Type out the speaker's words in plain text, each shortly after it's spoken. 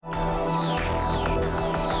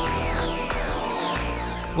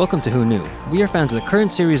Welcome to Who Knew. We are fans of the current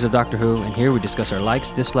series of Doctor Who, and here we discuss our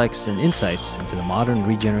likes, dislikes, and insights into the modern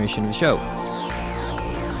regeneration of the show.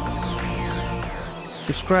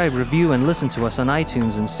 Subscribe, review, and listen to us on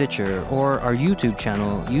iTunes and Stitcher, or our YouTube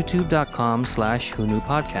channel,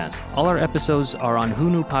 youtube.com/WhoKnewPodcast. All our episodes are on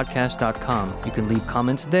WhoKnewPodcast.com. You can leave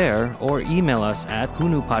comments there, or email us at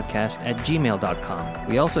WhoKnewPodcast@gmail.com.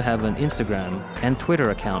 We also have an Instagram and Twitter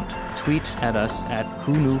account. Tweet at us at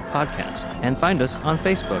WhoKnewPodcast, and find us on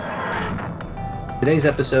Facebook. Today's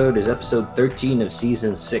episode is episode 13 of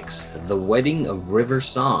season 6, The Wedding of River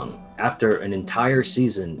Song. After an entire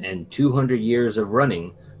season and 200 years of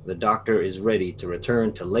running, the Doctor is ready to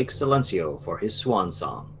return to Lake Silencio for his swan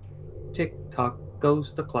song. Tick-tock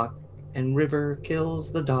goes the clock, and River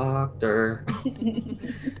kills the Doctor.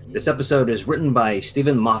 This episode is written by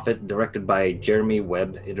Stephen Moffat, directed by Jeremy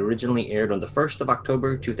Webb. It originally aired on the 1st of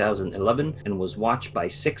October 2011 and was watched by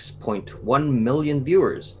 6.1 million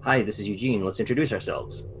viewers. Hi, this is Eugene. Let's introduce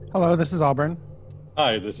ourselves. Hello, this is Auburn.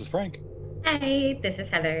 Hi, this is Frank. Hi, this is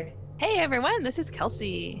Heather. Hey everyone, this is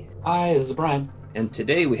Kelsey. Hi, this is Brian. And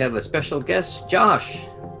today we have a special guest, Josh.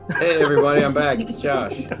 Hey everybody, I'm back. It's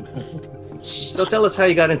Josh. So tell us how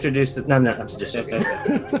you got introduced. No, I'm just joking.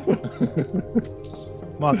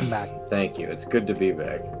 Welcome back. Thank you. It's good to be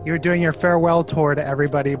back. You were doing your farewell tour to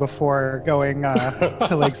everybody before going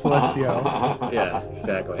to Lake Silencio. Yeah,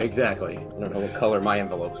 exactly. I don't know what color my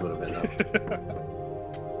envelopes would have been though.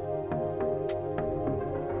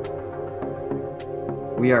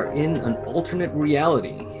 We are in an alternate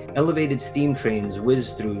reality. Elevated steam trains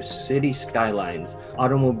whiz through city skylines.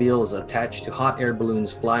 Automobiles attached to hot air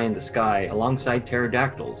balloons fly in the sky alongside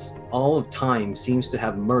pterodactyls. All of time seems to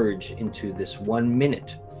have merged into this 1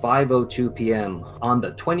 minute. 5:02 p.m. on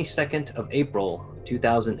the 22nd of April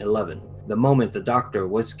 2011, the moment the Doctor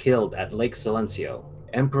was killed at Lake Silencio.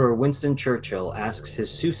 Emperor Winston Churchill asks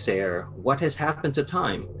his soothsayer what has happened to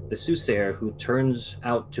time. The soothsayer, who turns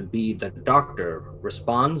out to be the Doctor,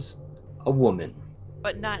 responds, "A woman."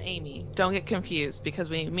 But not Amy. Don't get confused because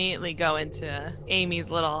we immediately go into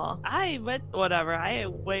Amy's little whatever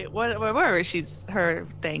her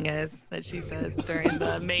thing is that she says during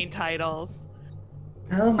the main titles.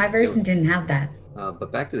 Oh, my version didn't have that.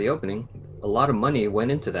 But back to the opening. A lot of money went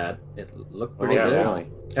into that. It looked pretty yeah, good. really.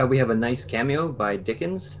 We have a nice cameo by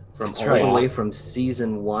Dickens from That's all right. the way from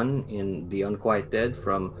season 1 in The Unquiet Dead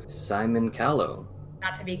from Simon Callow.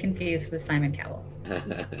 Not to be confused with Simon Cowell.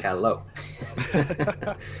 Callow.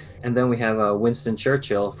 And then we have Winston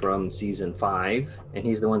Churchill from season 5, and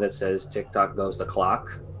he's the one that says "Tick-tock goes the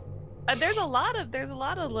clock." There's a lot of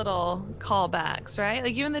little callbacks, right?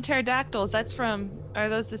 Like even the pterodactyls. Are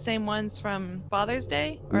those the same ones from Father's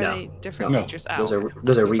Day, or No. are they different No. features? Those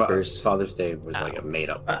are Reapers. Father's Day was like a made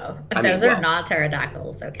up. Uh-oh. I Those mean, are well. not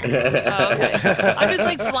pterodactyls, okay. Oh, okay. I'm just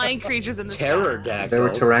like flying creatures in the sky. Pterodactyls. There were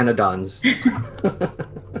pteranodons.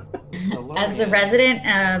 As the resident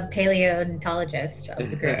paleontologist of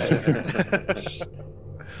the group.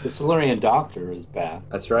 The Silurian Doctor is back.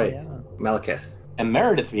 That's right. Yeah. Malekith. And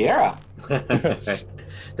Meredith Vieira.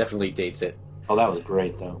 Definitely dates it. Oh, that was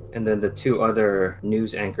great, though. And then the two other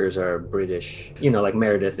news anchors are British. Like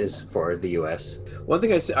Meredith is for the US. One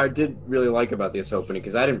thing I did really like about this opening,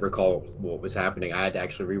 because I didn't recall what was happening, I had to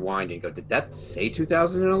actually rewind and go, did that say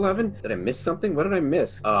 2011? Did I miss something? What did I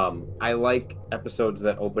miss? I like episodes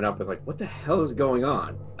that open up with like, what the hell is going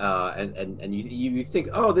on? And you think,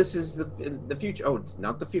 oh, this is the future. Oh, it's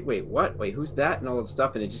not the future. Wait, what? Wait, who's that? And all that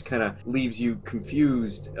stuff. And it just kind of leaves you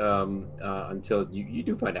confused until you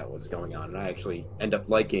do find out what's going on. And I actually end up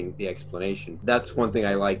liking the explanation. That's one thing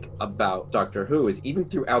I like about Doctor Who is even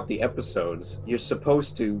throughout the episodes, you're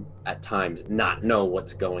supposed to, at times, not know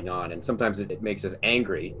what's going on. And sometimes it makes us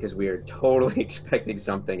angry because we are totally expecting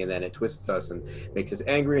something, and then it twists us and makes us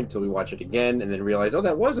angry until we watch it again and then realize, oh,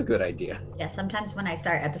 that was a good idea. Yeah, sometimes when I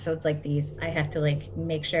start episodes like these, I have to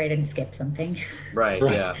make sure I didn't skip something. Right,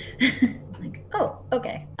 yeah. Like, oh,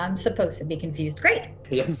 okay. I'm supposed to be confused. Great.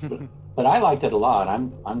 Yes. But I liked it a lot.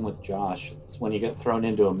 I'm with Josh. It's when you get thrown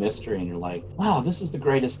into a mystery and you're like, wow, this is the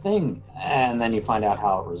greatest thing. And then you find out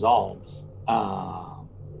how it resolves.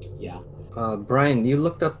 Yeah. Brian, you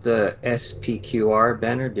looked up the SPQR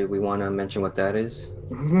banner. Did we want to mention what that is?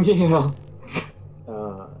 Yeah.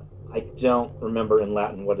 I don't remember in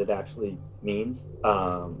Latin what it actually means.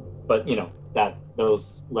 But that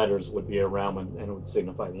those letters would be around and it would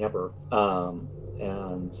signify the emperor.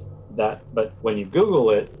 But when you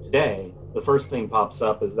Google it today, the first thing pops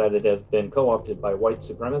up is that it has been co-opted by white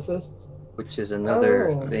supremacists. Which is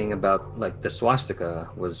another Oh. thing about the swastika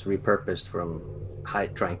was repurposed from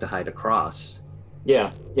trying to hide a cross.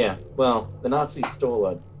 Yeah. Well, the Nazis stole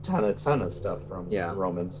a ton of stuff from Yeah. the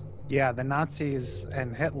Romans. Yeah, the Nazis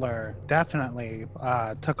and Hitler definitely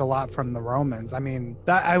took a lot from the Romans. I mean,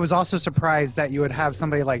 I was also surprised that you would have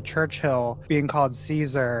somebody like Churchill being called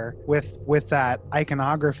Caesar with that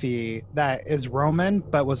iconography that is Roman,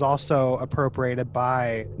 but was also appropriated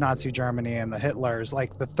by Nazi Germany and the Hitlers.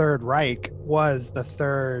 Like the Third Reich was the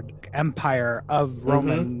third empire of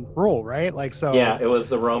Roman rule, right? Like so. Yeah, it was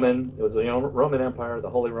the Roman Roman Empire, the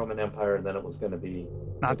Holy Roman Empire, and then it was going to be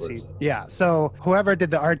Nazi. Hitler's. Yeah. So whoever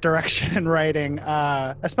did the art direction and writing,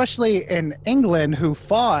 especially in England, who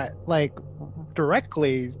fought like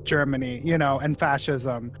directly Germany, and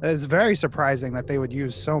fascism, it's very surprising that they would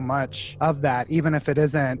use so much of that, even if it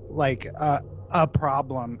isn't like a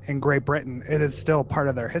problem in Great Britain. It is still part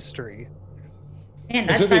of their history. And It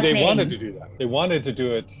that's could be they fascinating. wanted to do that. They wanted to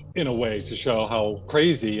do it in a way to show how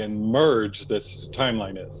crazy and merged this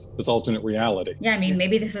timeline is, this alternate reality. Yeah, I mean,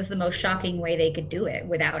 maybe this is the most shocking way they could do it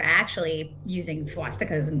without actually using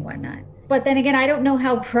swastikas and whatnot. But then again, I don't know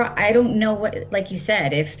I don't know what, like you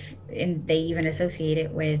said, if they even associate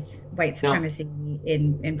it with white supremacy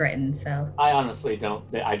in Britain. So I honestly don't.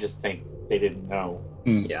 I just think they didn't know.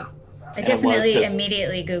 Yeah. I And it was definitely just-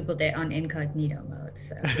 immediately Googled it on incognito mode.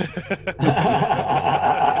 So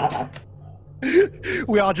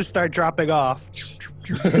We all just start dropping off.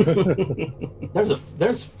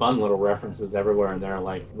 There's fun little references everywhere in there,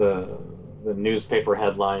 like the newspaper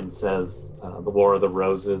headline says the War of the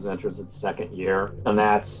Roses enters its second year, and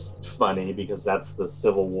that's funny because that's the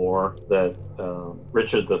Civil War that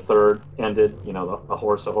Richard III ended. A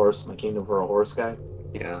horse, my kingdom for a horse guy.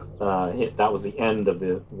 Yeah. That was the end of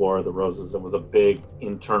the War of the Roses. It was a big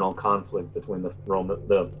internal conflict between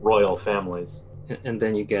the royal families. And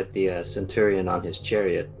then you get the centurion on his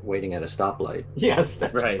chariot waiting at a stoplight. Yes,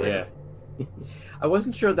 that's Right, great. yeah. I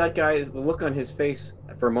wasn't sure that guy, the look on his face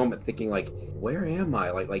for a moment, thinking like, where am I?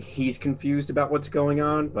 Like he's confused about what's going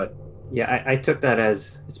on, but Yeah, I took that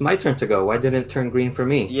as, it's my turn to go. Why didn't it turn green for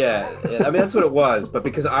me? yeah, I mean, that's what it was. But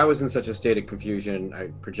because I was in such a state of confusion, I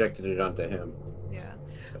projected it onto him. Yeah.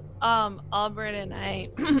 Albert and I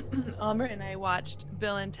watched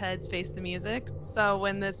Bill and Ted's Face the Music. So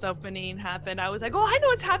when this opening happened, I was like, "Oh, I know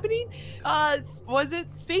what's happening. Was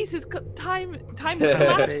it space is time is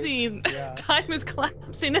collapsing. Yeah. Time is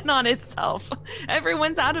collapsing in on itself.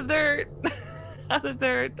 Everyone's out of their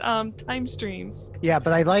time streams." Yeah,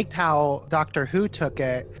 but I liked how Doctor Who took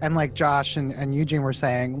it, and like Josh and Eugene were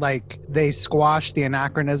saying, like they squashed the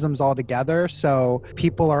anachronisms altogether, so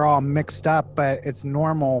people are all mixed up, but it's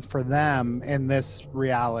normal for them in this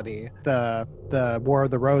reality. The War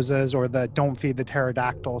of the Roses or the Don't Feed the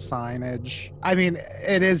Pterodactyl signage. I mean,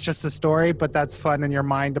 it is just a story, but that's fun in your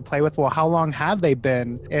mind to play with. Well, how long have they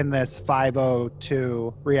been in this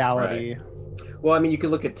 502 reality? Right. Well, I mean, you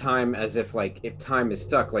could look at time as if time is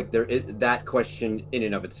stuck, that question in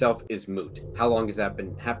and of itself is moot. How long has that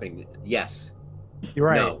been happening? Yes. You're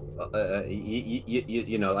right. No.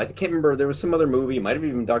 I can't remember. There was some other movie, might have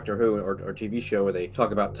even been Doctor Who or TV show, where they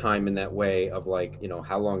talk about time in that way of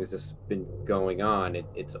how long has this been going on?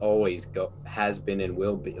 It's always has been and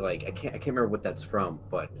will be. Like I can't remember what that's from,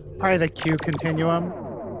 but Probably the Q continuum,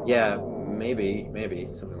 yeah, maybe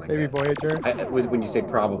something like maybe that. Voyager. When you say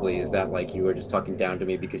probably, is that like you were just talking down to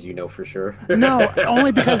me because you know for sure? No,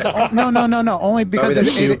 only because no, only because Probably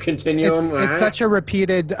the Q it, continuum. it's such a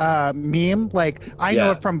repeated meme. Like I know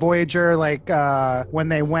Yeah. it from Voyager, like when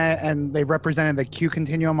they went and they represented the Q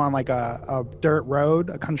continuum on like a dirt road,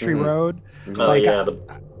 a country Mhm. road. Oh Like, yeah,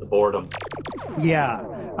 the boredom. Yeah,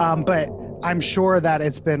 but I'm sure that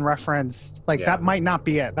it's been referenced. Like Yeah. that might not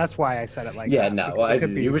be it. That's why I said it like Yeah, that. no. It Well,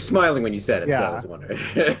 could be you were smiling when you said it, so I Yeah. was wondering.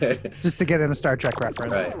 just to get in a Star Trek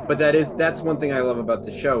reference. Right. But that's one thing I love about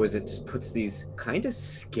the show is it just puts these kind of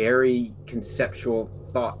scary conceptual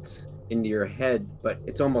thoughts into your head, but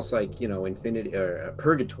it's almost like, infinity or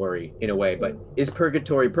purgatory in a way. But is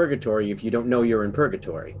purgatory if you don't know you're in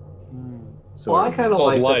purgatory? Mm. So Well, I kind of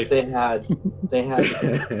Called like that life. they had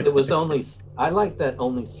it was only, I like that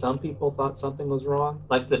only some people thought something was wrong.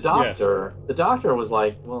 Like the doctor was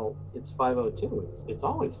like, well, it's 502. It's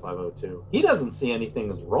always 502. He doesn't see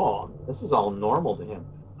anything as wrong. This is all normal to him.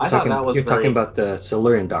 I thought that was You're very talking about the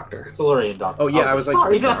Silurian doctor. Silurian doctor. Oh, yeah, I was like,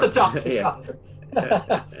 sorry, the not the doctor. doctor. Yeah.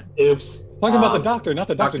 doctor. Oops. Talking about the Um, doctor, not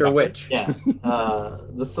the doctor. Dr. Witch. Yeah,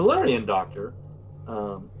 the Silurian doctor,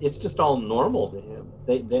 it's just all normal to him.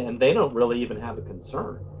 They don't really even have a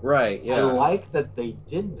concern. Right, I yeah. like that they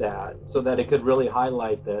did that so that it could really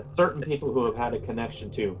highlight that certain people who have had a connection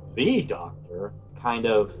to the doctor kind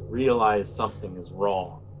of realize something is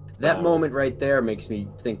wrong. That So- moment right there makes me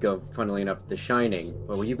think of, funnily enough, The Shining.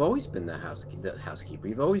 Well, you've always been the housekeeper.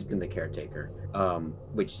 You've always been the caretaker.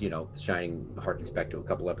 Which, The Shining harkens back to a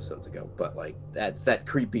couple episodes ago. But like, that's that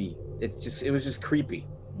creepy. It was just creepy.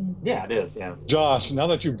 Yeah, it is. Yeah. Josh, now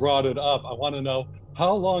that you brought it up, I want to know,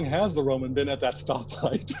 how long has the Roman been at that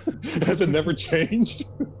stoplight? Has it never changed?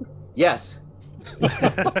 Yes.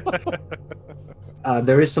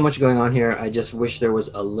 There is so much going on here. I just wish there was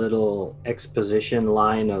a little exposition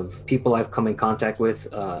line of people I've come in contact with,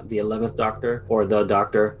 the 11th Doctor or the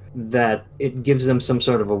Doctor, that it gives them some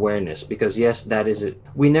sort of awareness. Because yes, that is it.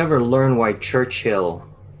 We never learn why Churchill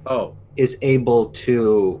Oh, is able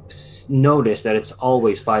to notice that it's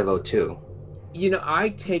always 5:02. I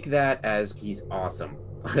take that as he's awesome.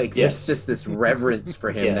 Like, Yes. there's just this reverence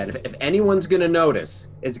for him Yes. that if anyone's gonna notice,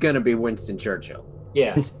 it's gonna be Winston Churchill.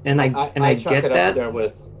 Yeah. And I chalk get it that. Up there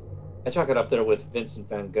with, I chalk it up there with Vincent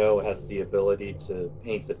van Gogh has the ability to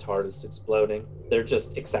paint the TARDIS exploding. They're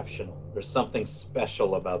just exceptional. There's something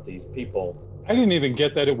special about these people. I didn't even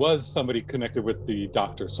get that it was somebody connected with the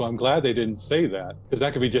Doctor, so I'm glad they didn't say that, because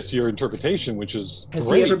that could be just your interpretation, which is Has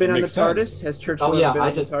great. he ever been on the Makes sense. TARDIS? Has Churchill Oh, yeah, ever been I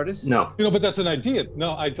on just- the TARDIS? No. But that's an idea.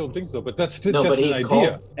 No, I don't think so. But that's No, just but an he's idea.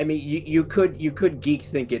 called- I mean, you could geek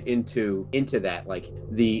think it into that, like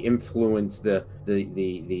the influence, the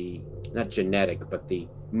not genetic, but the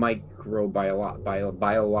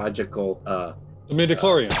biological. The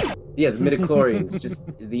midichlorian. Yeah, the midichlorians, just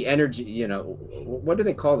the energy. What do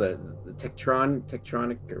they call the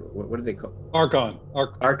tectronic, or what do they call Archon.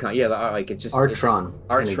 Archon? Yeah, like it's just Artron.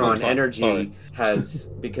 Artron energy Sorry.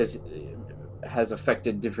 has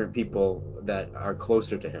affected different people that are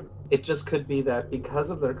closer to him. It just could be that because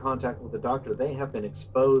of their contact with the Doctor, they have been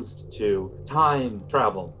exposed to time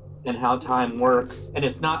travel and how time works. And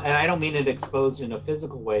it's not, and I don't mean it exposed in a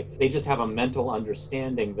physical way. They just have a mental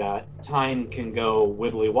understanding that time can go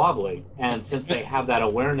wibbly wobbly. And since they have that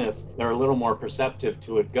awareness, they're a little more perceptive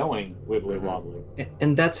to it going wibbly wobbly.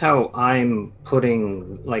 And that's how I'm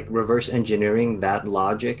putting, like, reverse engineering that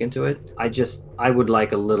logic into it. I would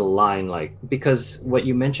like a little line, like, because what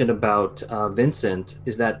you mentioned about Vincent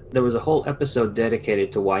is that there was a whole episode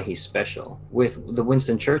dedicated to why he's special. With the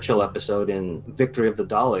Winston Churchill episode in Victory of the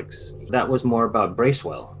Daleks, that was more about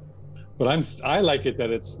Bracewell. But I like it that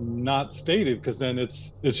it's not stated, because then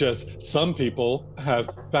it's just some people have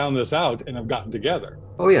found this out and have gotten together.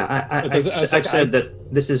 Oh yeah, I've said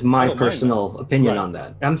that this is my I don't mind personal opinion Right. on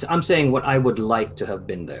that. I'm saying what I would like to have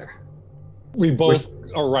been there. We both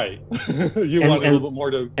are right. You want a little bit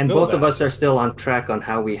more to. And build both of that. us are still on track on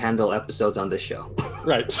how we handle episodes on this show.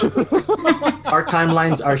 Right. Our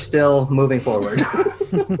timelines are still moving forward.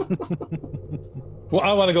 Well,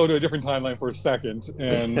 I want to go to a different timeline for a second,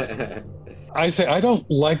 and I say I don't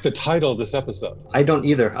like the title of this episode. I don't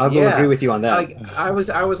either. I will Yeah. agree with you on that. Like I was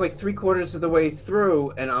like 3/4 of the way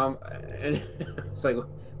through, and it's like,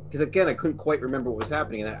 because again I couldn't quite remember what was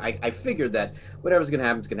happening, and I figured that whatever's gonna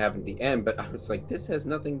happen is gonna happen at the end, but I was like, this has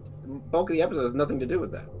nothing. The bulk of the episode has nothing to do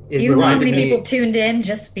with that. It Do you know how reminded many me. people tuned in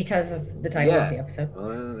just because of the title Yeah. of the episode?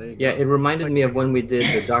 There you Yeah, go. it reminded me of when we did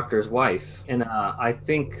The Doctor's Wife, and I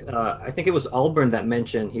think it was Alburn that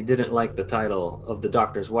mentioned he didn't like the title of The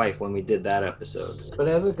Doctor's Wife when we did that episode. But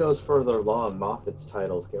as it goes further along, Moffat's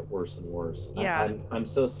titles get worse and worse. Yeah. I'm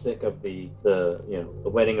so sick of the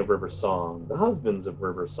Wedding of River Song, the Husbands of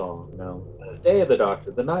River Song, the Day of the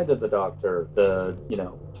Doctor, the Night of the Doctor, the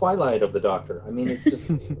Twilight of the Doctor. I mean, it's just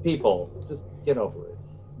people, just get over it.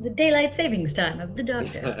 The daylight savings time of the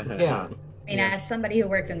Doctor. Yeah. I mean, as somebody who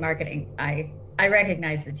works in marketing, I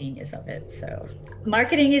recognize the genius of it. So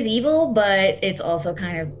marketing is evil, but it's also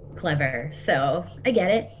kind of clever. So I get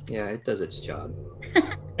it. Yeah, it does its job.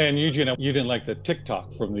 And Eugene, you didn't like the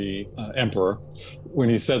TikTok from the Emperor when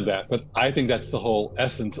he said that, but I think that's the whole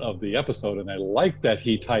essence of the episode, and I like that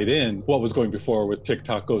he tied in what was going before with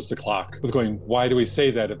TikTok goes to clock, with going, why do we say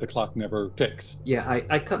that if the clock never ticks? Yeah,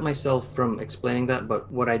 I cut myself from explaining that, but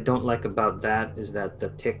what I don't like about that is that the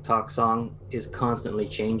TikTok song is constantly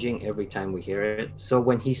changing every time we hear it. So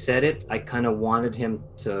when he said it, I kind of wanted him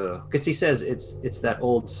to, because he says it's that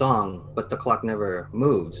old song, but the clock never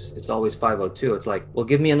moves. It's always 5:02. It's like, well,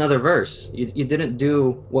 give me another verse. You didn't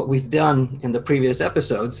do what we've done in the previous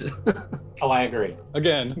episodes. Oh, I agree.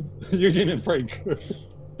 Again, Eugene and Frank,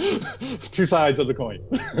 two sides of the coin.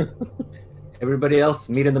 Everybody else,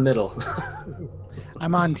 meet in the middle.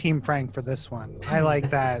 I'm on Team Frank for this one. I like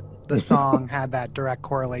that the song had that direct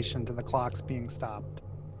correlation to the clocks being stopped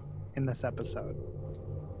in this episode.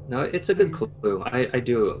 No, it's a good clue. I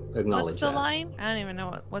do acknowledge What's the that. line? I don't even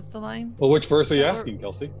know what's the line. Well, which verse are you asking,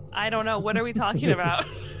 Kelsey? I don't know. What are we talking about?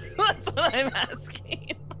 That's what I'm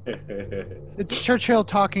asking. It's Churchill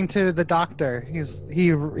talking to the doctor.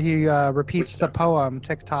 He repeats the poem,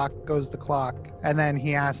 "Tick tock goes the clock," and then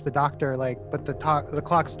he asks the doctor, like, "But the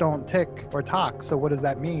clocks don't tick or talk. So what does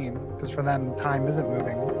that mean?" Because for them, time isn't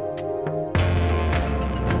moving.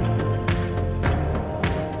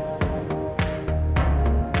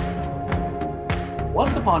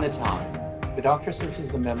 Once upon a time, the Doctor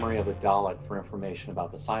searches the memory of a Dalek for information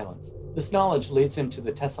about the Silence. This knowledge leads him to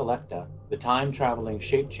the Tesselecta, the time-traveling,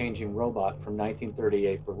 shape-changing robot from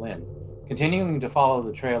 1938 Berlin. Continuing to follow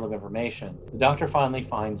the trail of information, the Doctor finally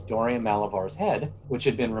finds Dorian Malavar's head, which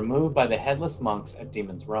had been removed by the headless monks at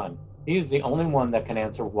Demon's Run. He is the only one that can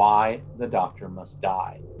answer why the Doctor must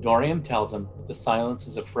die. Dorian tells him that the Silence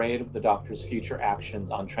is afraid of the Doctor's future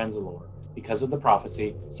actions on Trenzalore. Because of the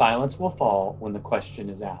prophecy, silence will fall when the question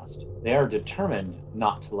is asked. They are determined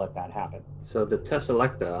not to let that happen. So the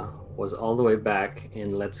Tesselecta was all the way back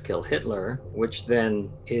in Let's Kill Hitler, which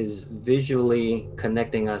then is visually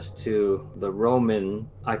connecting us to the Roman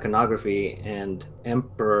iconography and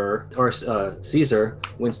Emperor or Caesar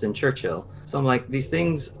Winston Churchill. So I'm like, these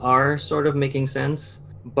things are sort of making sense,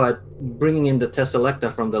 but bringing in the Tesselecta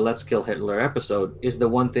from the Let's Kill Hitler episode is the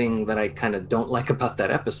one thing that I kind of don't like about that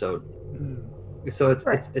episode. So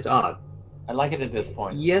it's odd. I like it at this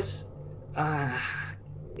point. Yes,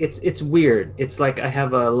 it's weird. It's like I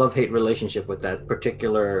have a love-hate relationship with that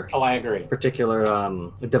particular. Oh, I agree. Particular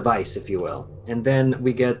device, if you will. And then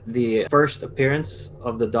we get the first appearance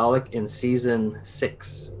of the Dalek in season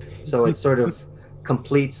 6. So it sort of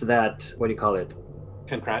completes that. What do you call it?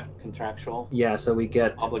 Contractual. Yeah, so we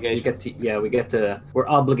get obligation. We're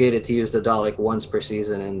obligated to use the Dalek once per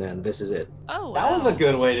season, and then this is it. Oh, wow. That was a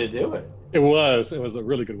good way to do it. It was a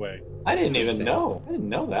really good way. I didn't even know. I didn't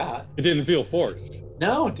know that. It didn't feel forced.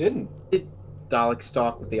 No, it didn't. Did Dalek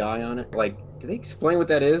stalk with the eye on it? Like, do they explain what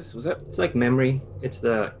that is? Was that? It's like memory. It's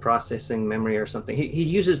the processing memory or something.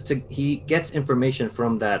 He gets information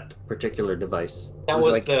from that particular device. That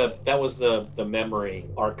was the memory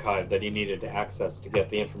archive that he needed to access to get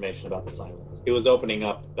the information about the Silence. It was opening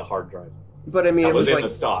up the hard drive. But I mean, it was in like the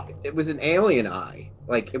stock. It was an alien eye.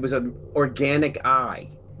 Like, it was an organic eye.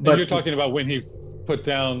 But you're talking about when he put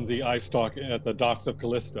down the eye stalk at the docks of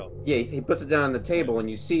Callisto. Yeah, he puts it down on the table, and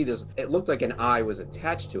you see this. It looked like an eye was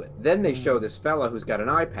attached to it. Then they show this fella who's got an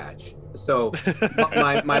eye patch. So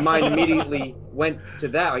my mind immediately went to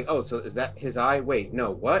that. Like, oh, so is that his eye? Wait,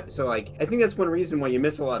 no, what? So like, I think that's one reason why you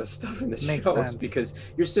miss a lot of stuff in the shows, because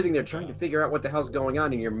you're sitting there trying to figure out what the hell's going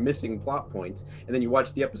on, and you're missing plot points. And then you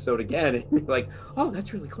watch the episode again, and you're like, oh,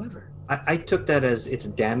 that's really clever. I took that as it's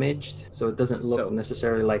damaged, so it doesn't look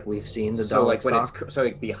necessarily like we've seen the Dalek like when stalk. so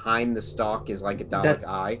like behind the stalk is like a Dalek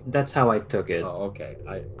eye? That's how I took it. Oh, okay.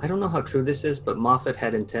 I don't know how true this is, but Moffat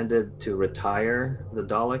had intended to retire the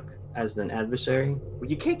Dalek as an adversary. Well,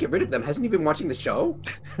 you can't get rid of them. Hasn't he been watching the show?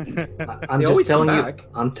 I'm just telling you.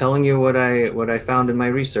 I'm telling you what I found in my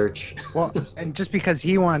research. Well, and just because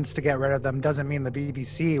he wants to get rid of them doesn't mean the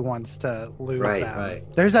BBC wants to lose them.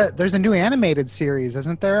 Right. There's a new animated series,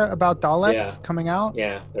 isn't there, about Daleks coming out?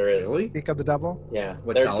 Yeah, there is. Really? Speak of the Devil. Yeah.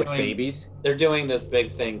 What, Dalek babies? They're doing this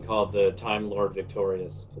big thing called the Time Lord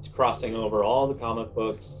Victorious. It's crossing over all the comic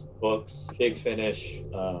books, Big Finish,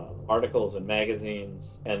 articles and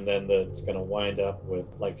magazines, and then it's going to wind up with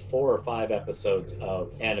like 4 or 5 episodes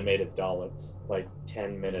of animated Daleks, like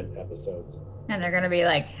 10-minute episodes. And they're going to be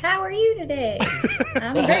like, how are you today?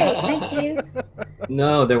 I'm great, thank you.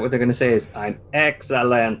 No, what they're going to say is, I'm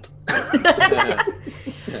excellent.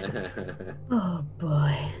 Oh,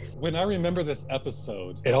 boy. When I remember this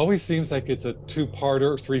episode, it always seems like it's a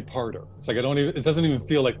 2-parter, 3-parter. It's like it doesn't even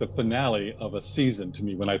feel like the finale of a season to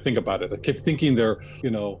me when I think about it. I keep thinking they're,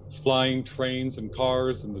 flying trains and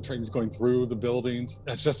cars and the trains going through the buildings.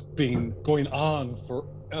 It's just going on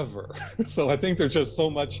forever. So I think there's just so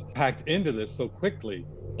much packed into this so quickly.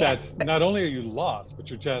 That not only are you lost, but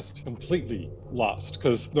you're just completely lost,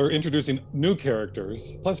 because they're introducing new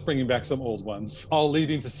characters, plus bringing back some old ones, all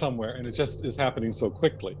leading to somewhere, and it just is happening so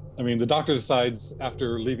quickly. I mean, the Doctor decides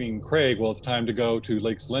after leaving Craig, well, it's time to go to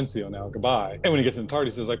Lake Silencio now, goodbye. And when he gets in the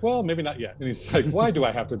TARDIS, he's like, well, maybe not yet. And he's like, why do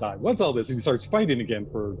I have to die? What's all this? And he starts fighting again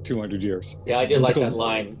for 200 years. Yeah, I did like that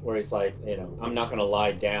line where he's like, I'm not going to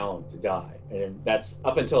lie down to die. And that's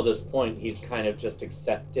up until this point, he's kind of just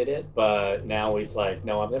accepted it. But now he's like,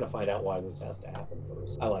 no, I'm going to find out why this has to happen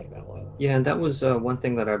first. I like that one. Yeah, and that was one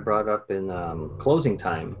thing that I brought up in closing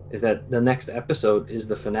time, is that the next episode is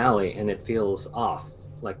the finale, and it feels off.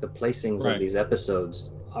 Like the placings of these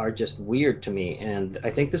episodes are just weird to me. And I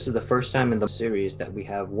think this is the first time in the series that we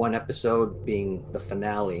have one episode being the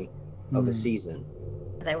finale of a season.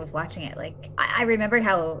 as I was watching it. Like I remembered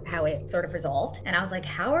how it sort of resolved, and I was like,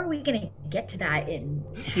 how are we gonna get to that in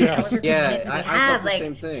Yes. however many minutes we I have? thought the Like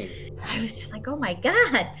same thing. I was just like, oh my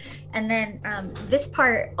God. And then this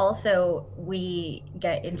part also, we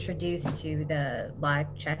get introduced to the live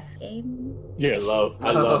chess game. Yes.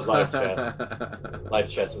 I love live chess. Live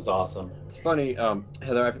chess is awesome. It's funny,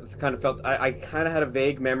 Heather, I kind of felt, I kind of had a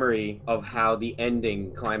vague memory of how the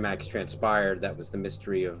ending climax transpired. That was the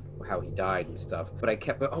mystery of how he died and stuff. But I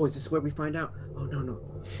kept, oh, is this where we find out? Oh, no.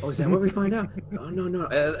 Oh, is that where we find out? Oh, no.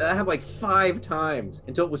 I have like 5 times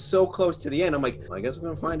until it was so close to the end. I'm like, well, I guess we're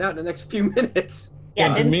going to find out in the next few minutes. Yeah,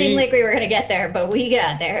 And it to didn't seem me- like we were going to get there, but we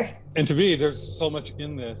got there. And to me, there's so much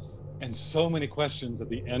in this and so many questions at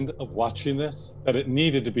the end of watching this that it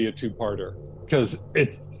needed to be a 2-parter. Because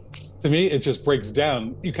to me, it just breaks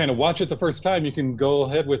down. You kind of watch it the first time, you can go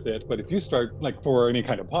ahead with it. But if you start, like for any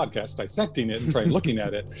kind of podcast, dissecting it and try looking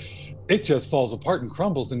at it, it just falls apart and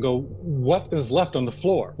crumbles and go, what is left on the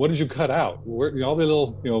floor? What did you cut out? Where, all the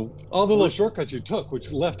little shortcuts you took,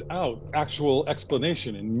 which left out actual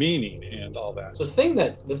explanation and meaning and all that. The thing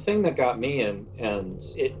that got me, and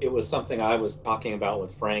it was something I was talking about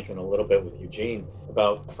with Frank and a little bit with Eugene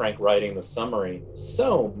about Frank writing the summary.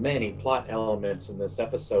 So many plot elements in this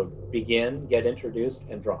episode get introduced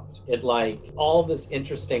and dropped. It like all this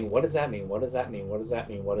interesting, what does that mean? What does that mean? What does that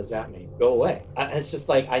mean? What does that mean? Go away. It's just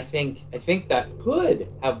like, I think that could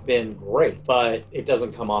have been great, but it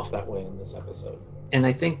doesn't come off that way in this episode. And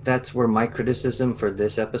I think that's where my criticism for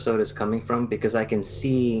this episode is coming from, because I can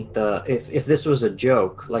see if this was a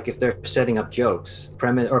joke, like if they're setting up jokes,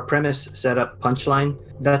 premise set up punchline,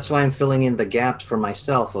 that's why I'm filling in the gaps for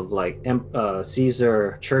myself of like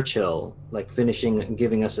Caesar Churchill, like finishing,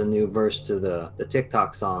 giving us a new verse to the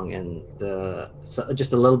TikTok song, and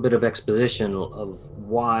just a little bit of exposition of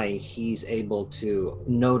why he's able to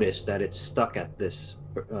notice that it's stuck at this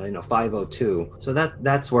 502. So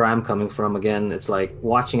that's where I'm coming from. Again, it's like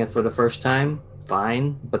watching it for the first time,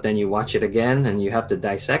 fine, but then you watch it again and you have to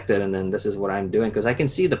dissect it, and then this is what I'm doing, because I can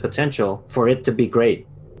see the potential for it to be great.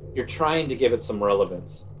 You're trying to give it some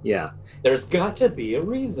relevance. Yeah. There's got to be a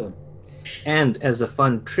reason. And as a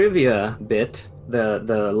fun trivia bit,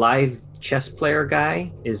 the live chess player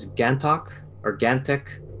guy is Gantok or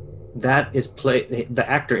Gantek. That is the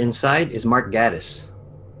actor inside is Mark Gatiss.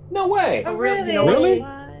 No way. Oh, really? Really?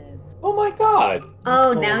 Oh my God.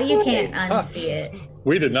 Oh, now you can't unsee it.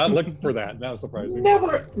 We did not look for that. That was surprising.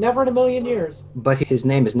 Never in a million years. But his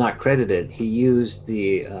name is not credited. He used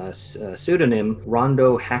the pseudonym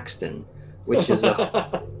Rondo Haxton, which is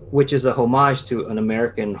a homage to an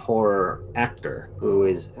American horror actor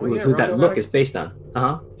who that Rondo look is Haxton. based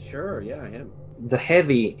on. Sure, yeah, him. The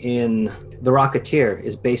heavy in The Rocketeer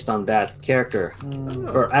is based on that character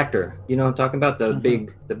or actor. You know what I'm talking about? The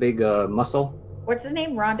big muscle. What's his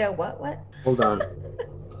name? Rondo what? Hold on.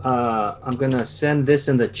 I'm gonna send this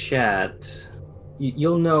in the chat.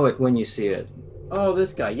 You'll know it when you see it. Oh,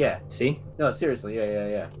 this guy, yeah. See? No, seriously,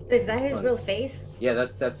 yeah. Is that his funny. real face? Yeah,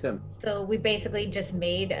 that's him. So we basically just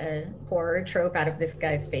made a horror trope out of this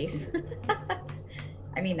guy's face.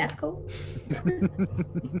 I mean, that's cool.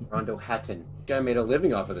 Rondo Hatton. Guy made a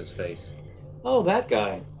living off of this face. Oh, that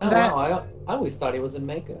guy. Oh, That- wow. I always thought he was in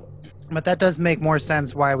makeup. But that does make more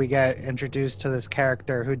sense why we get introduced to this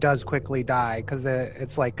character who does quickly die, because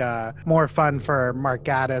it's like more fun for Mark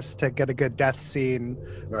Gatiss to get a good death scene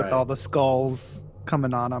Right. with all the skulls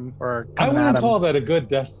coming on him or I coming at wouldn't him. call that a good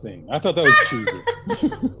death scene. I thought that was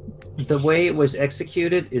cheesy. The way it was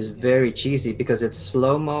executed is very cheesy because it's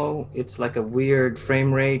slow-mo. It's like a weird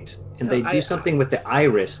frame rate, and they do something with the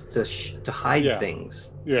iris to hide Yeah.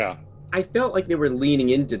 things. Yeah. I felt like they were leaning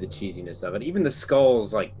into the cheesiness of it. Even the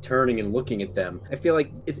skulls, like turning and looking at them. I feel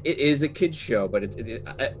like it is a kid's show, but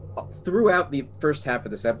throughout the first half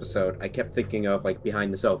of this episode, I kept thinking of like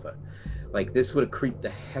Behind the Sofa. Like this would have creeped the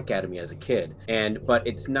heck out of me as a kid, but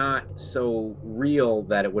it's not so real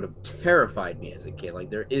that it would have terrified me as a kid. Like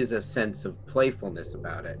there is a sense of playfulness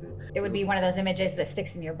about it. It would be one of those images that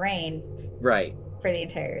sticks in your brain Right. for the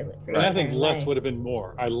entire. And I think less would have been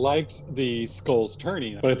more. I liked the skulls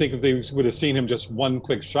turning, but I think if they would have seen him just one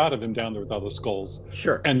quick shot of him down there with all the skulls,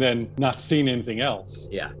 Sure. and then not seen anything else,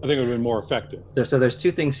 Yeah. I think it would have been more effective. So there's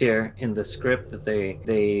two things here in the script that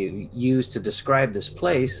they used to describe this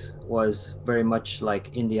place was very much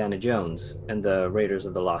like Indiana Jones and the Raiders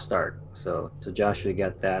of the Lost Ark. So Josh, we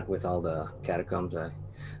got that with all the catacombs. I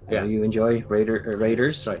know you enjoy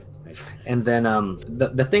Raiders. Sorry. I And then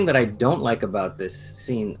the thing that I don't like about this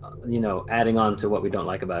scene, adding on to what we don't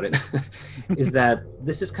like about it, is that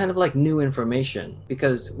this is kind of like new information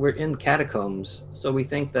because we're in catacombs, so we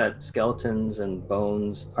think that skeletons and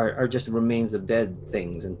bones are just remains of dead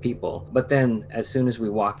things and people. But then as soon as we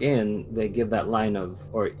walk in, they give that line of,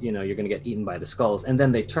 you're going to get eaten by the skulls, and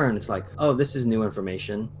then they turn. It's like, oh, this is new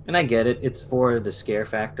information. And I get it. It's for the scare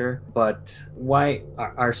factor. But why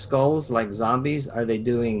are skulls like zombies? Are they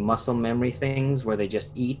doing muscle memory things where they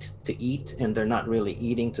just eat to eat and they're not really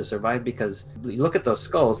eating to survive? Because you look at those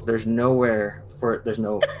skulls, there's no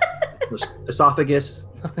esophagus.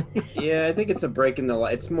 Yeah, I think it's a break in the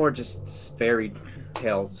line. It's more just fairy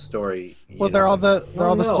tale story. Well, they're all the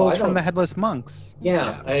skulls from don't- the headless monks.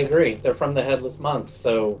 Yeah, I agree. They're from the headless monks,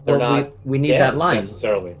 so they're not. we need dead that line.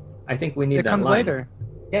 necessarily. I think we need It that comes line. later.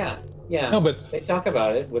 Yeah. No, but They talk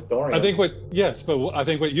about it with Dorian. I think what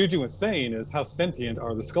Eugene was saying is how sentient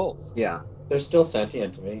are the skulls. Yeah. they're still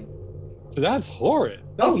sentient to me. So that's horrid.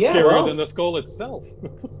 That's Oh, yeah, scarier well- than the skull itself.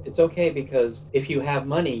 It's okay because if you have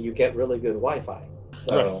money, you get really good Wi-Fi.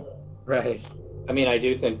 So. Right. I mean, I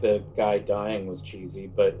do think the guy dying was cheesy,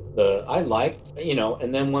 but I liked,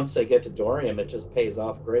 and then once they get to Dorium, it just pays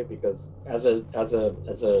off great because as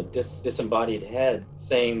a disembodied head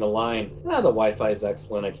saying the line, the Wi-Fi is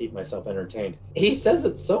excellent, I keep myself entertained. He says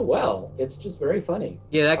it so well. It's just very funny.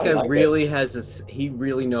 Yeah, that I guy like really he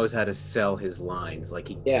really knows how to sell his lines. Like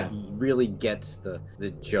he really gets the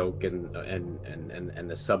joke and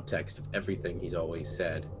the subtext of everything he's always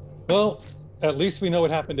said. Well, at least we know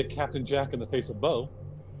what happened to Captain Jack in the Face of Bo.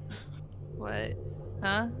 What?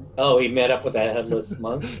 Huh? Oh, he met up with that headless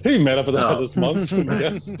monk. He met up with the Oh. headless monks,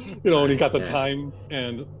 yes. And he got the Yeah. time,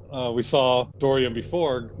 and we saw Dorian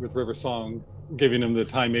before with River Song giving him the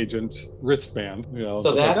time agent wristband. So it's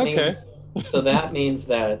that like, means okay. so that means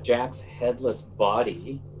that Jack's headless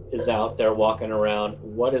body is out there walking around.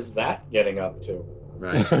 What is that getting up to?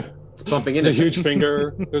 Right. It's bumping There's into a huge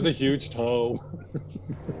finger. There's a huge toe.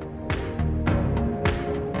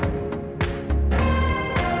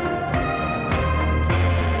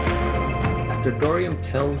 After Dorium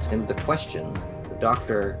tells him the question, the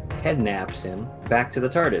doctor headnaps him back to the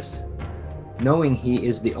TARDIS. Knowing he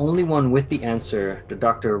is the only one with the answer, the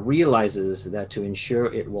doctor realizes that to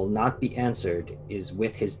ensure it will not be answered is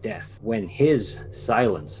with his death, when his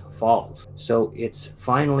silence falls. So it's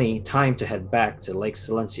finally time to head back to Lake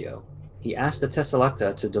Silencio. He asks the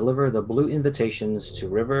Tesselecta to deliver the blue invitations to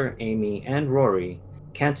River, Amy, and Rory,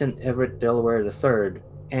 Canton Everett Delaware III,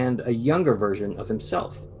 and a younger version of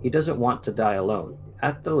himself. He doesn't want to die alone.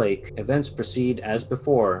 At the lake, events proceed as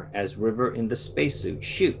before as River in the spacesuit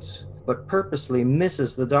shoots, but purposely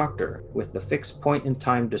misses the doctor. With the fixed point in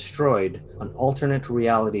time destroyed, an alternate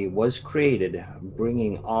reality was created,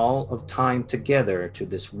 bringing all of time together to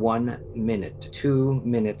this 1 minute, 2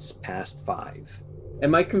 minutes past 5.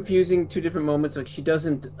 Am I confusing two different moments? Like she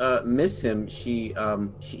doesn't miss him. She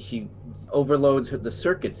overloads the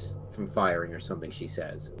circuits from firing or something. She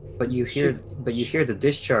says. But you hear the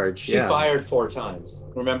discharge. She Yeah. fired 4 times.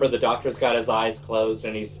 Remember, the doctor's got his eyes closed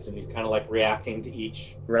and he's kind of like reacting to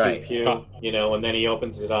each Right. pew, and then he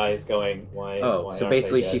opens his eyes, going, "Why?" Oh, why so aren't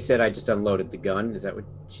basically they she dead?" said, "I just unloaded the gun." Is that what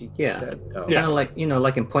she Yeah. said? Oh. Kind of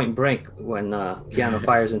like in Point Break when Keanu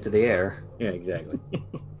fires into the air. Yeah, exactly.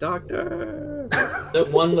 Doctor. The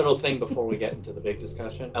one little thing before we get into the big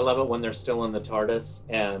discussion, I love it when they're still in the TARDIS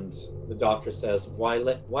and the doctor says, why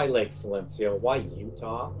Lake Silencio? Why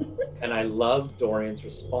Utah? And I love Dorian's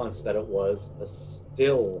response that it was a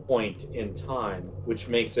still point in time, which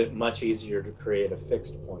makes it much easier to create a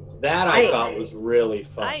fixed point. That I thought was really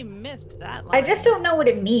fun. I missed that line. I just don't know what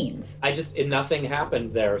it means. Nothing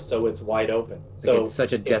happened there, so it's wide open. Like So it's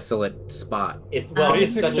such a desolate spot. it's such a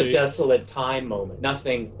Basically- desolate time moment.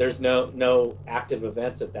 Nothing, there's no active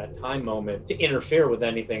events at that time moment to interfere with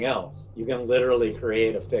anything else. You can literally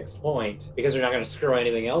create a fixed point because you're not going to screw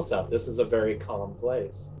anything else up. This is a very calm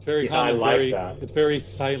place. It's very Yeah, I calm, like that. It's very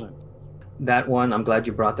silent. That one, I'm glad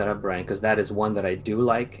you brought that up, Brian, because that is one that I do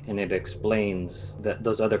like, and it explains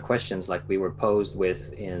those other questions like we were posed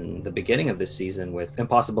with in the beginning of this season with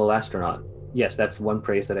Impossible Astronaut. Yes, that's one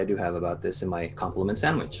praise that I do have about this in my compliment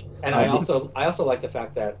sandwich. And I also like the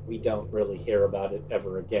fact that we don't really hear about it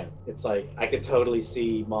ever again. It's like I could totally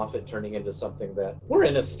see Moffat turning into something that we're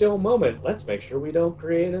in a still moment. Let's make sure we don't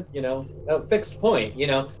create a fixed point.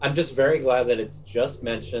 I'm just very glad that it's just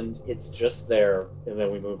mentioned, it's just there, and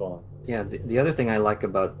then we move on. Yeah, the other thing I like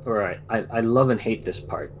about, or I love and hate this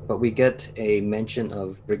part, but we get a mention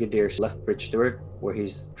of Brigadier Lethbridge Stewart, where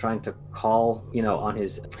he's trying to call, on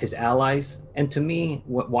his allies. And to me,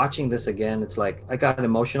 watching this again, it's like I got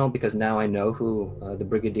emotional because now I know who the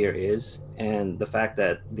Brigadier is, and the fact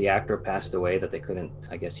that the actor passed away, that they couldn't,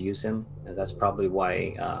 I guess, use him. And that's probably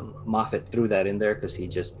why Moffat threw that in there, because he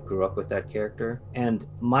just grew up with that character. And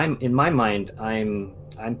in my mind,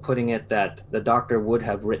 I'm putting it that the Doctor would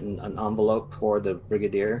have written an envelope for the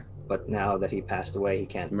Brigadier, but now that he passed away, he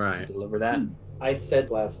can't deliver that. I said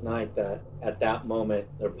last night that at that moment,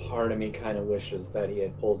 there part of me kind of wishes that he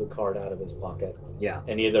had pulled the card out of his pocket. Yeah.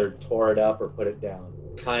 And either tore it up or put it down.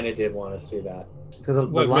 Kind of did want to see that. So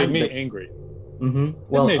What made me angry? Mm-hmm.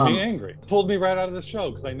 Well, it made me angry. It pulled me right out of the show,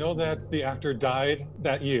 because I know that the actor died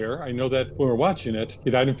that year. I know that when we were watching it, he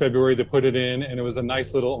died in February. They put it in, and it was a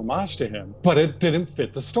nice little homage to him. But it didn't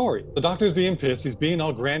fit the story. The Doctor's being pissed. He's being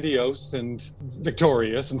all grandiose and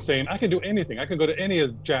victorious and saying, I can do anything. I can go to any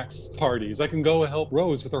of Jack's parties. I can go and help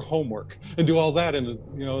Rose with her homework and do all that in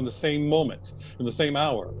the same moment, in the same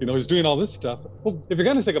hour. He's doing all this stuff. Well, if you're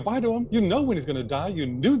going to say goodbye to him, you know when he's going to die. You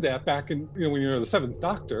knew that back in, when you're the seventh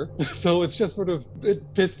Doctor. So it's just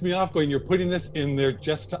it pissed me off going, you're putting this in there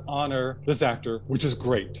just to honor this actor, which is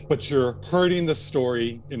great, but you're hurting the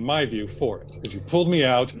story, in my view, for it. Because you pulled me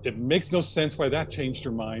out. It makes no sense why that changed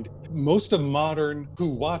your mind. Most of modern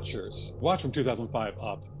Who watchers, watch from 2005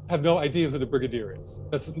 up, have no idea who the Brigadier is.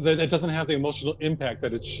 It doesn't have the emotional impact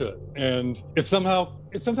that it should. And if somehow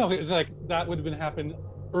it's like that would have been happened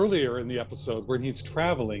earlier in the episode when he's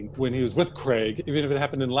traveling, when he was with Craig, even if it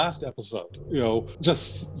happened in last episode,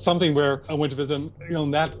 just something where I went to visit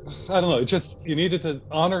him, that, I don't know, it just, you needed to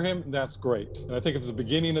honor him. That's great. And I think if it was the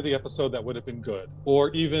beginning of the episode, that would have been good. Or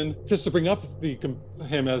even just to bring up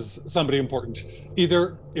him as somebody important,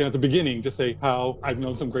 either at the beginning, just say how I've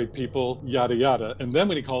known some great people, yada, yada. And then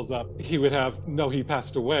when he calls up, he would have, no, he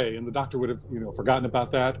passed away. And the Doctor would have, forgotten about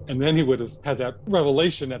that. And then he would have had that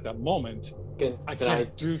revelation at that moment. I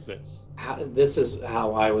can't do this. This is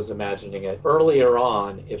how I was imagining it. Earlier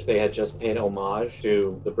on, if they had just paid homage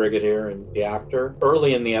to the Brigadier and the actor,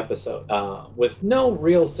 early in the episode, with no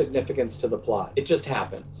real significance to the plot, it just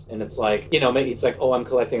happens. And it's like, it's like, oh, I'm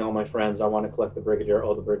collecting all my friends. I want to collect the Brigadier.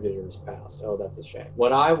 Oh, the Brigadier's passed. Oh, that's a shame.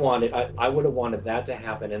 What I wanted, I would have wanted that to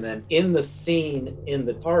happen. And then in the scene in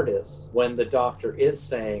the TARDIS, when the Doctor is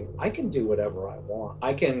saying, I can do whatever I want.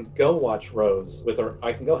 I can go watch Rose with her.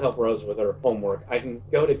 I can go help Rose with her homework. I can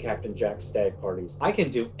go to Captain Jack's stag parties. I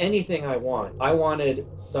can do anything I want. I wanted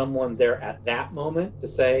someone there at that moment to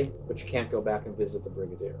say, but you can't go back and visit the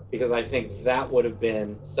Brigadier. Because I think that would have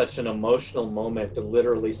been such an emotional moment to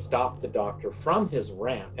literally stop the Doctor from his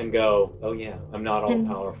rant and go, oh yeah, I'm not all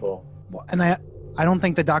powerful. Well, and I don't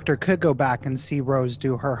think the Doctor could go back and see Rose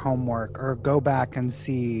do her homework or go back and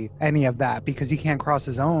see any of that because he can't cross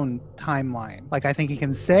his own timeline. Like, I think he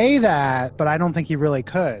can say that, but I don't think he really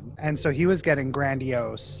could. And so he was getting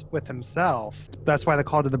grandiose with himself. That's why the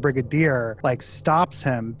call to the Brigadier, stops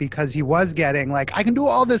him, because he was getting, I can do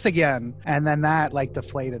all this again. And then that,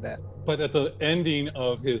 deflated it. But at the ending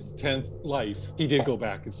of his 10th life, he did go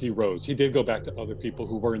back and see Rose. He did go back to other people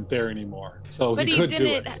who weren't there anymore. So he could do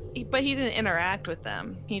it. But he didn't interact with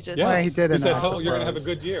them. He just... Yes. He did. He said, oh, you're going to have a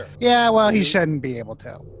good year. Yeah, well, he shouldn't be able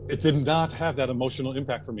to. It did not have that emotional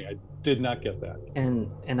impact for me. I did not get that.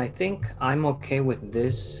 And I think I'm okay with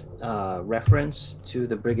this reference to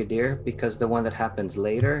the Brigadier, because the one that happens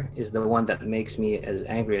later is the one that makes me as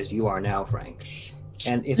angry as you are now, Frank.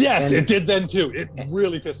 It did then too. It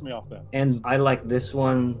really pissed me off then. And I like this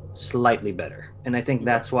one slightly better. And I think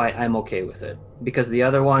that's why I'm okay with it. Because the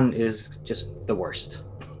other one is just the worst.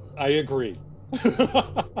 I agree.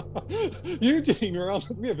 Eugene,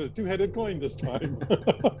 we have a two-headed coin this time.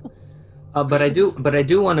 But I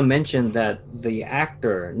do want to mention that the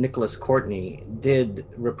actor Nicholas Courtney did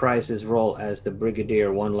reprise his role as the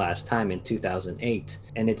Brigadier one last time in 2008,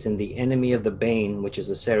 and it's in The Enemy of the Bane, which is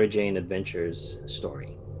a Sarah Jane Adventures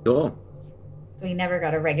story. Cool. So we never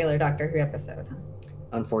got a regular Doctor Who episode, huh?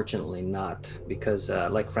 Unfortunately not, because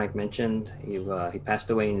like Frank mentioned, he passed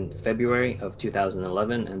away in February of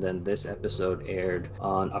 2011, and then this episode aired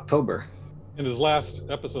on October. And his last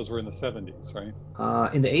episodes were in the 70s, right?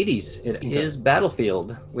 In the 80s, it is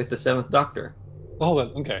Battlefield with the Seventh Doctor. Oh,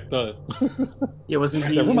 okay. Yeah, wasn't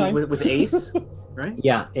he with Ace, right?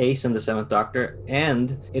 Yeah, Ace and the Seventh Doctor.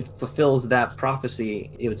 And it fulfills that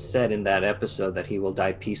prophecy. It was said in that episode that he will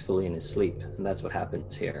die peacefully in his sleep. And that's what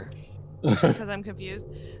happens here. because I'm confused.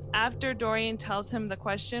 After Dorian tells him the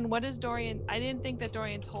question, what is Dorian? I didn't think that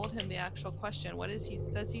Dorian told him the actual question. What is he?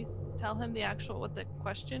 Does he tell him the actual what the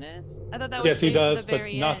question is? I thought that was Yes, he saved to does, the but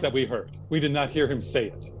very not end. that we heard. We did not hear him say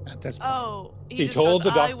it. At this point. Oh, He just told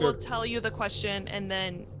goes, the I will doctor- tell you the question, and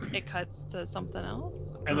then it cuts to something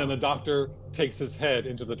else. And then the doctor takes his head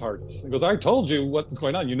into the TARDIS and goes, I told you what's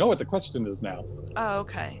going on. You know what the question is now. Oh,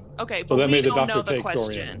 okay. Okay, So but that we made the don't know doctor the take Dorian.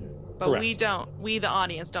 question. But we Correct. don't. We, the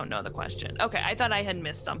audience, don't know the question. Okay, I thought I had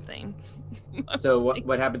missed something. So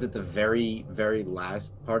what happens at the very, very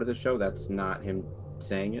last part of the show? That's not him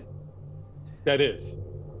saying it? That is.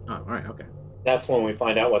 Oh, all right, okay. That's when we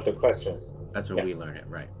find out what the question is. That's when we learn it,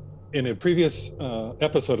 right. In a previous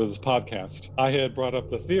episode of this podcast, I had brought up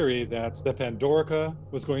the theory that the Pandorica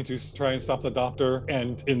was going to try and stop the Doctor,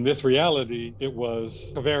 and in this reality, it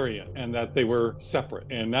was Kavarian, and that they were separate.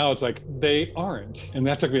 And now it's like, they aren't. And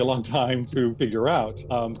that took me a long time to figure out,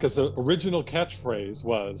 because the original catchphrase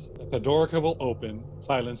was, Pandorica will open,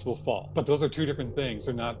 silence will fall. But those are two different things.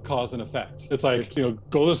 They're not cause and effect. It's like, go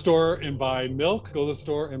to the store and buy milk, go to the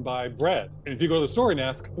store and buy bread. And if you go to the store and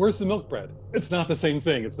ask, where's the milk bread? It's not the same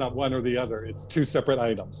thing. It's not one or the other. It's two separate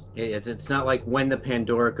items. Yeah, it's not like when the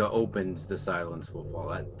Pandorica opens, the silence will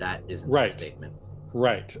fall. That isn't Right. the statement.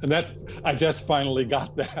 Right. And that, I just finally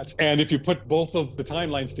got that. And if you put both of the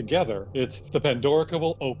timelines together, it's the Pandorica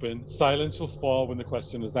will open, silence will fall when the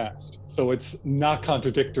question is asked. So it's not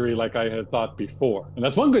contradictory like I had thought before. And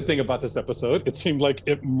that's one good thing about this episode. It seemed like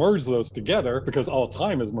it merged those together because all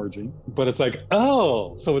time is merging. But it's like,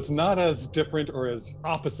 oh, so it's not as different or as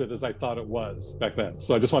opposite as I thought it was back then.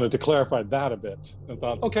 So I just wanted to clarify that a bit. I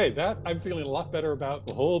thought, okay, that I'm feeling a lot better about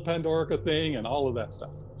the whole Pandorica thing and all of that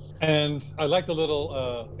stuff. And I like the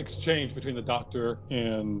little exchange between the Doctor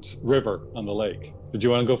and River on the lake. Did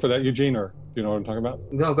you want to go for that, Eugene, or do you know what I'm talking about?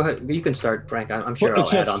 No, go ahead. You can start, Frank. I'm sure Well, I'll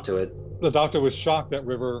it's add just- on to it. The Doctor was shocked that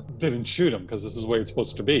River didn't shoot him because this is the way it's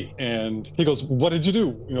supposed to be. And he goes, what did you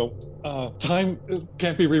do? Time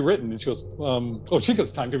can't be rewritten. And she goes, she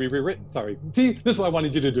goes, time can be rewritten. Sorry. See, this is why I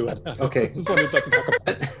wanted you to do it. Okay. This is what I'd like to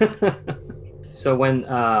talk about. So when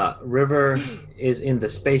River is in the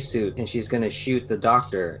spacesuit and she's going to shoot the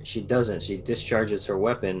Doctor, she doesn't. She discharges her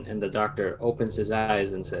weapon, and the Doctor opens his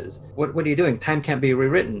eyes and says, what are you doing? Time can't be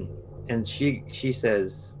rewritten. And she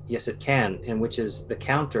says, yes, it can, and which is the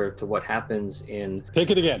counter to what happens in... Take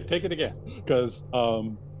it again. Because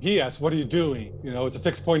he asks, what are you doing? It's a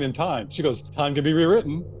fixed point in time. She goes, time can be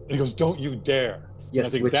rewritten. And he goes, don't you dare. Yes, I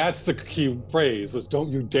think which- that's the key phrase, was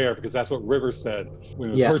don't you dare, because that's what River said when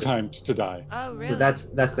it was Yes. her time to die. Oh, really? That's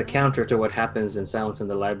the counter to what happens in Silence in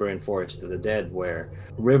the Library and Forest of the Dead, where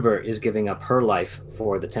River is giving up her life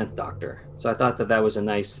for the 10th Doctor. So I thought that was a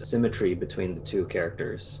nice symmetry between the two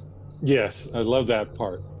characters. Yes, I love that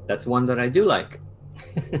part. That's one that I do like.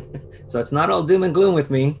 So it's not all doom and gloom with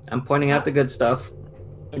me. I'm pointing out the good stuff.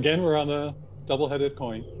 Again, we're on the double-headed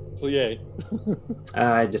coin. So yay.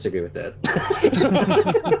 I disagree with that.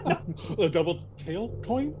 A double tail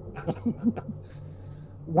coin?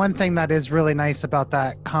 One thing that is really nice about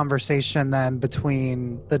that conversation then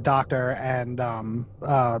between the Doctor and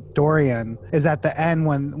Dorian is at the end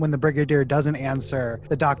when the Brigadier doesn't answer,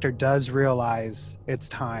 the Doctor does realize it's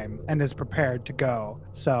time and is prepared to go.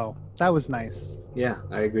 So that was nice. Yeah,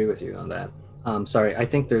 I agree with you on that. Sorry, I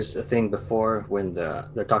think there's a thing before when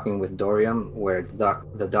they're talking with Dorian where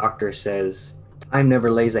the Doctor says, time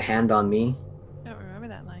never lays a hand on me. I don't remember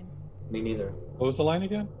that line. Me neither. What was the line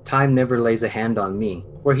again? Time never lays a hand on me.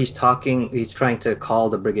 Where he's trying to call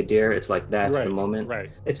the Brigadier. It's like that's the moment. Right.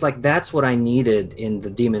 It's like that's what I needed in the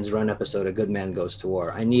Demon's Run episode, A Good Man Goes to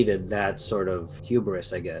War. I needed that sort of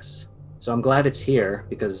hubris, I guess. So I'm glad it's here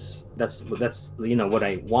because that's what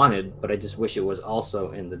I wanted, but I just wish it was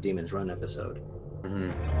also in the Demon's Run episode.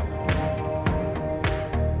 Mhm.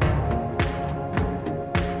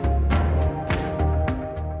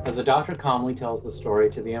 As the Doctor calmly tells the story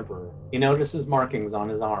to the Emperor, he notices markings on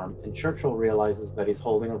his arm, and Churchill realizes that he's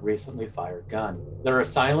holding a recently fired gun. There is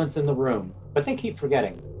silence in the room, but they keep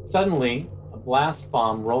forgetting. Suddenly, a blast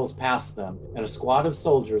bomb rolls past them, and a squad of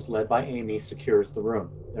soldiers led by Amy secures the room.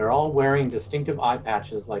 They're all wearing distinctive eye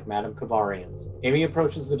patches like Madame Kavarian's. Amy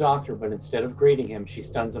approaches the Doctor, but instead of greeting him, she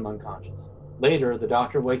stuns him unconscious. Later, the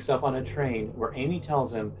Doctor wakes up on a train where Amy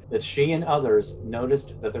tells him that she and others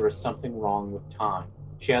noticed that there was something wrong with time.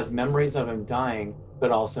 She has memories of him dying,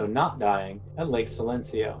 but also not dying, at Lake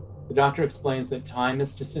Silencio. The Doctor explains that time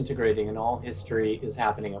is disintegrating and all history is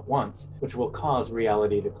happening at once, which will cause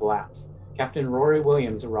reality to collapse. Captain Rory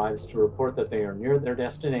Williams arrives to report that they are near their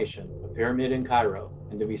destination, a pyramid in Cairo,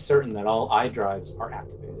 and to be certain that all eye drives are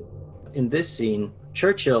activated. In this scene,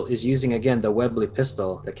 Churchill is using again the Webley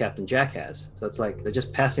pistol that Captain Jack has. So it's like they're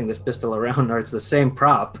just passing this pistol around, or it's the same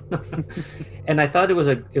prop. And I thought it was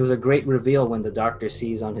a great reveal when the Doctor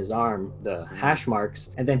sees on his arm the hash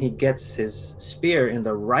marks, and then he gets his spear in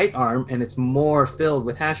the right arm, and it's more filled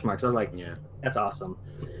with hash marks. I was like, yeah, that's awesome.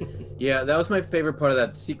 Yeah, that was my favorite part of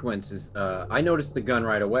that sequence. Is I noticed the gun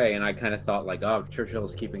right away, and I kind of thought like, oh,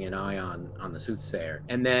 Churchill's keeping an eye on the soothsayer.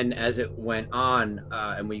 And then as it went on,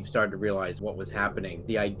 and we started to realize what was happening,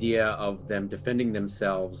 the idea of them defending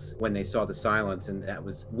themselves when they saw the silence, and that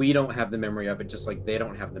was, we don't have the memory of it, just like they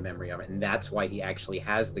don't have the memory of it, and that's why he actually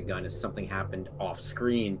has the gun. Is something happened off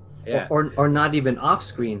screen. Yeah. Or not even off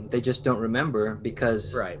screen. They just don't remember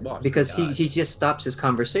because he just stops his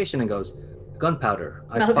conversation and goes, gunpowder.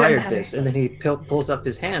 I fired this, and then he pulls up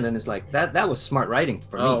his hand, and it's like that was smart writing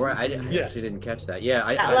for me. Oh right, I actually didn't catch that. Yeah,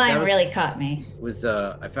 that line really caught me.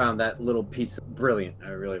 I found that little piece brilliant. I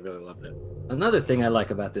really loved it. Another thing I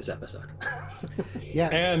like about this episode. Yeah,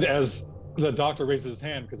 and as the Doctor raises his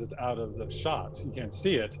hand because it's out of the shot, you can't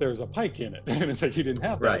see it, there's a pike in it, and it's like he didn't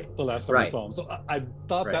have that the last time I saw him. So I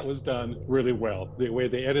thought that was done really well, the way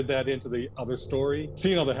they edited that into the other story.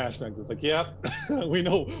 Seeing all the hashtags, it's like, yeah, we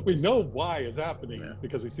know why it's happening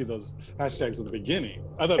because we see those hashtags at the beginning.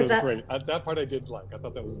 I thought it was great. That part I did like. I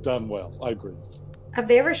thought that was done well. I agree. Have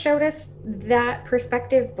they ever showed us that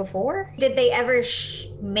perspective before? Did they ever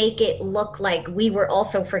make it look like we were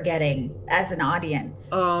also forgetting as an audience?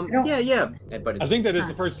 Yeah. But I think that is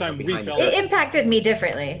the first time we felt it. It impacted me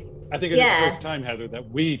differently. I think it is the first time, Heather, that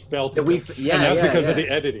we felt it. And that's because of the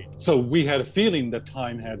editing. So we had a feeling that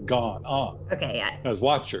time had gone on. Okay, yeah. As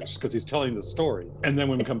watchers, because he's telling the story. And then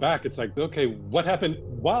when we come back, it's like, okay, what happened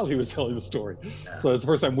while he was telling the story? Yeah. So it's the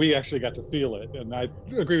first time we actually got to feel it. And I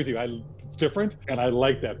agree with you. It's different. And I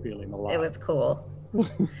like that feeling a lot. It was cool.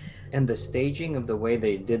 And the staging of the way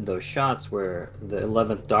they did those shots where the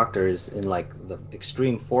 11th Doctor is in like the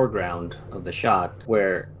extreme foreground of the shot,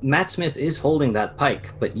 where Matt Smith is holding that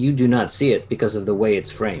pike, but you do not see it because of the way it's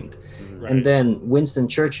framed. Right. And then Winston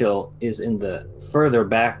Churchill is in the further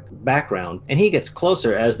background, and he gets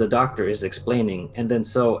closer as the Doctor is explaining. And then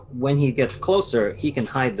so when he gets closer, he can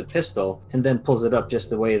hide the pistol and then pulls it up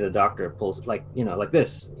just the way the Doctor pulls, like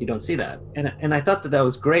this. You don't see that. And I thought that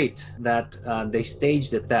was great that they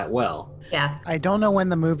staged it that well. Yeah. I don't know when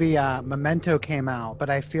the movie Memento came out, but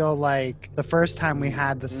I feel like the first time we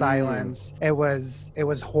had the silence, it was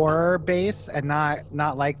horror based and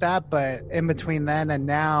not like that. But in between then and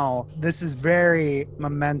now, this is very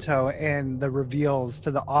Memento in the reveals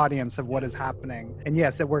to the audience of what is happening. And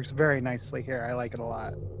yes, it works very nicely here. I like it a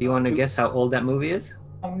lot. Do you want to guess how old that movie is?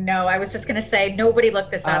 Oh no, I was just gonna say nobody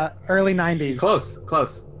looked this up. Early 90s.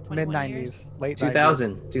 Close. Mid 90s, late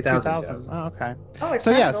 2000. 2000. Oh, okay. Oh,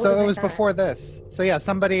 so yeah, so it was before this. So yeah,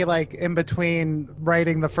 somebody like in between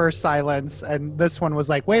writing the first silence and this one was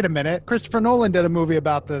like, wait a minute, Christopher Nolan did a movie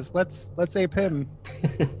about this. Let's ape him.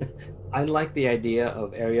 I like the idea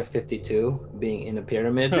of Area 52 being in a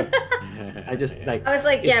pyramid. I was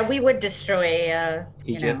like, yeah, we would destroy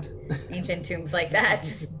Egypt, ancient tombs like that.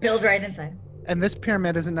 Just build right inside. And this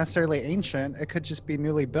pyramid isn't necessarily ancient. It could just be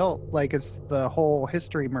newly built. Like it's the whole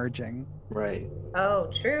history merging. Right.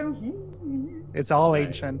 Oh, true. It's all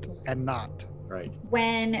ancient and not. Right.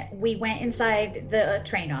 When we went inside the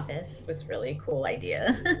train office, it was really a cool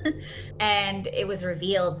idea. And it was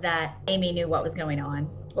revealed that Amy knew what was going on,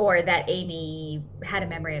 or that Amy had a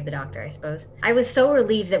memory of the Doctor, I suppose. I was so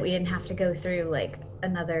relieved that we didn't have to go through like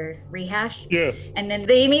another rehash. Yes. And then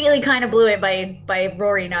they immediately kind of blew it by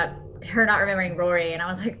Rory not remembering Rory, and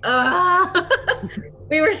I was like,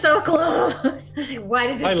 we were so close. I was like, why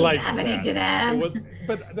does this keep happening to them?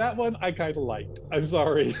 But that one I kind of liked. I'm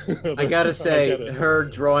sorry. I gotta say, her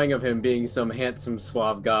drawing of him being some handsome,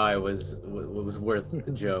 suave guy was worth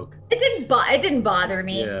the joke. It didn't bother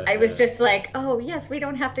me. Yeah, I was just like, oh yes, we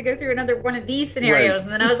don't have to go through another one of these scenarios. Right.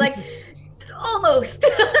 And then I was like, almost.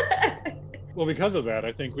 Well, because of that,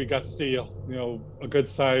 I think we got to see, a good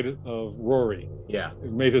side of Rory. Yeah.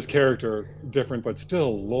 It made his character different, but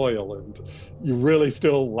still loyal, and you really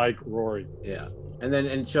still like Rory. Yeah.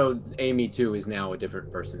 And showed Amy, too, is now a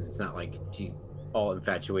different person. It's not like she's all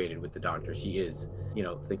infatuated with the Doctor. She is,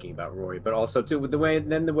 thinking about Rory, but also, too, with the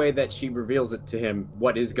way that she reveals it to him,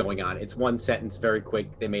 what is going on. It's one sentence, very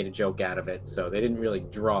quick. They made a joke out of it, so they didn't really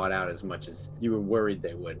draw it out as much as you were worried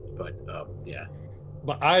they would, but, yeah.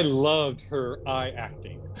 But I loved her eye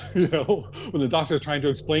acting. You know, when the doctor's trying to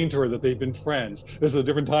explain to her that they've been friends, this is a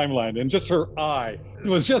different timeline, and just her eye, it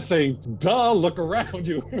was just saying, duh, look around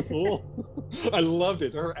you. I loved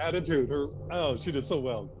it. Her attitude, she did so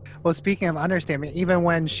well. Well, speaking of understanding, even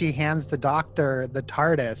when she hands the doctor the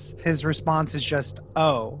TARDIS, his response is just,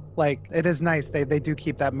 oh. Like, it is nice. They do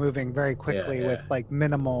keep that moving very quickly with, like,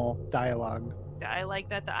 minimal dialogue. I like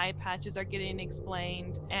that the eye patches are getting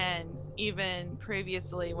explained, and even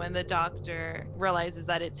previously when the doctor realizes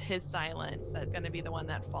that it's his silence that's going to be the one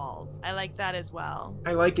that falls. I like that as well.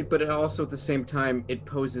 I like it, but it also at the same time it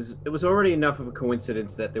was already enough of a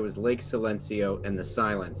coincidence that there was Lake Silencio and the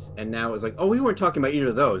silence, and now it was like, oh, we weren't talking about either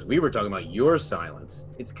of those. We were talking about your silence.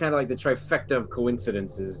 It's kind of like the trifecta of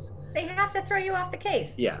coincidences. They have to throw you off the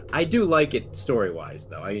case. Yeah, I do like it story-wise,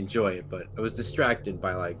 though. I enjoy it, but I was distracted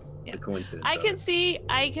by like the coincidence. I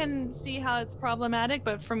can see how it's problematic,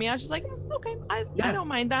 but for me, I was just like, okay, I don't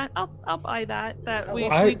mind that. I'll buy that. That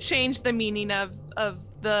we changed the meaning of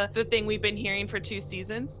the thing we've been hearing for 2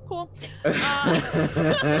 seasons. Cool.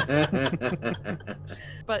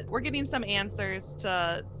 But we're getting some answers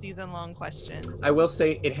to season-long questions. I will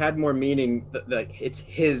say it had more meaning. It's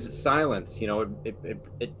his silence. You know,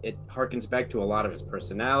 it harkens back to a lot of his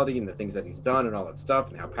personality and the things that he's done and all that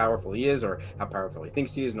stuff, and how powerful he is, or how powerful he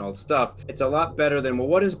thinks he is, and all that stuff. It's a lot better than, well,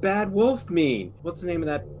 what does bad wolf mean? What's the name of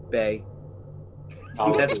that bay?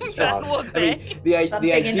 That's Bad Wolf Bay. I mean, the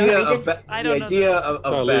idea of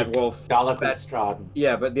Bad Wolf.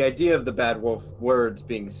 Yeah, but the idea of the Bad Wolf words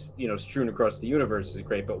being, strewn across the universe is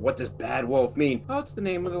great. But what does Bad Wolf mean? Oh, it's the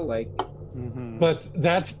name of the lake. Mm-hmm. But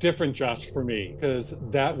that's different, Josh, for me, because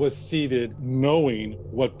that was seeded knowing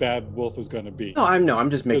what Bad Wolf was going to be. No, I'm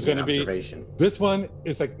just making an observation. This one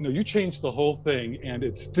is like, no, you changed the whole thing, and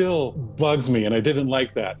it still bugs me, and I didn't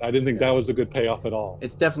like that. I didn't think that was a good payoff at all.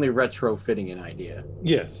 It's definitely retrofitting an idea.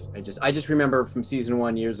 Yes. I just remember from season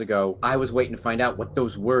 1 years ago, I was waiting to find out what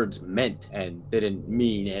those words meant, and they didn't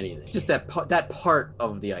mean anything. Just that part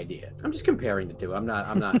of the idea. I'm just comparing the two. I'm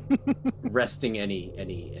not resting any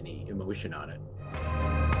emotion on it.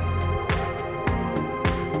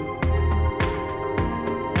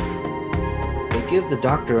 They give the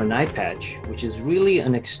doctor an eye patch, which is really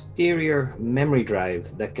an exterior memory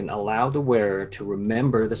drive that can allow the wearer to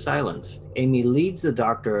remember the silence. Amy leads the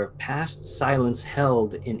doctor past silence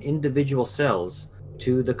held in individual cells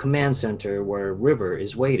to the command center where River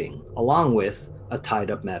is waiting, along with a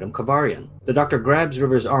tied-up Madame Kavarian. The doctor grabs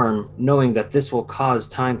River's arm, knowing that this will cause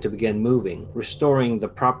time to begin moving, restoring the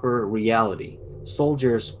proper reality.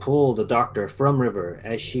 Soldiers pull the doctor from River,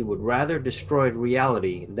 as she would rather destroy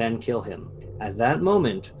reality than kill him. At that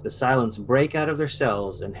moment, the Silents break out of their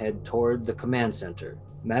cells and head toward the command center.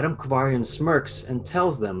 Madame Kavarian smirks and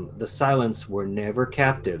tells them the Silents were never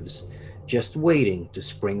captives, just waiting to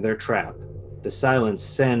spring their trap. The Silents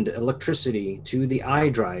send electricity to the eye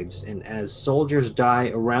drives, and as soldiers die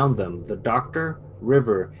around them, the Doctor,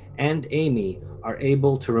 River, and Amy are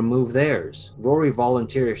able to remove theirs. Rory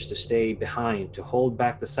volunteers to stay behind to hold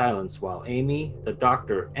back the Silents while Amy, the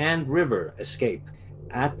Doctor, and River escape.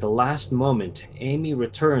 At the last moment, Amy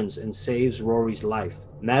returns and saves Rory's life.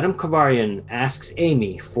 Madame Kavarian asks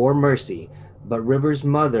Amy for mercy, but River's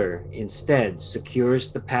mother instead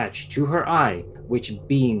secures the patch to her eye, which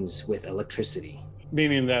beams with electricity.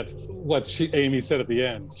 Meaning that what Amy said at the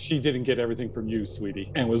end, she didn't get everything from you,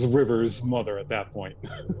 sweetie, and was River's mother at that point.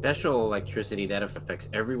 Special electricity that affects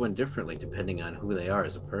everyone differently depending on who they are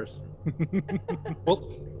as a person.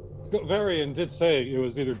 Well, Varian did say it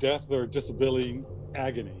was either death or disability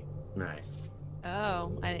agony. Right.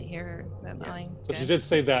 Oh, I didn't hear her that line. But she did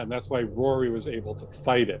say that, and that's why Rory was able to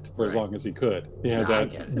fight it for as long as he could. He had I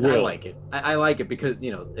get it. I like it. I like it because,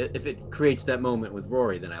 if it creates that moment with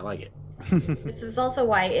Rory, then I like it. This is also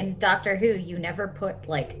why in Doctor Who you never put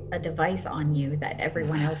like a device on you that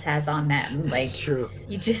everyone else has on them. Like, that's true.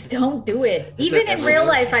 You just don't do it. Even in real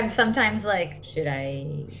life, I'm sometimes like, should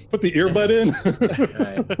I put the earbud in?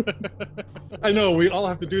 I know we all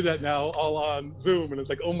have to do that now, all on Zoom, and it's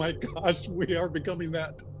like, oh my gosh, we are becoming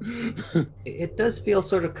that. It does feel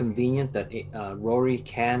sort of convenient that Rory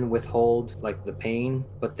can withhold like the pain,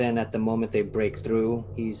 but then at the moment they break through,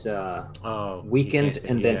 he's weakened,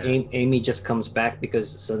 and then Amy just comes back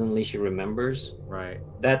because suddenly she remembers. Right.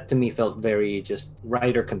 That to me felt very just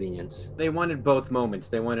writer convenience. They wanted both moments.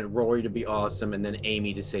 They wanted Rory to be awesome and then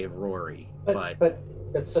Amy to save Rory. But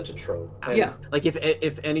that's such a trope. Yeah. Like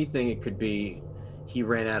if anything, it could be he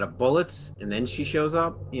ran out of bullets and then she shows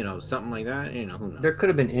up, something like that, who knows. There could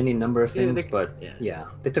have been any number of things, but yeah,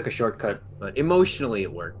 they took a shortcut. But emotionally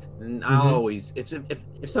it worked. And I'll always, if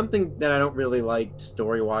something that I don't really like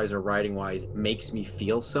story-wise or writing-wise makes me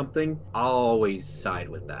feel something, I'll always side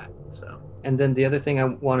with that, so. And then the other thing I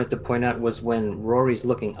wanted to point out was when Rory's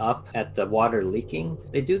looking up at the water leaking,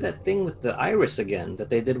 they do that thing with the iris again that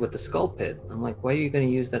they did with the skull pit. I'm like, why are you going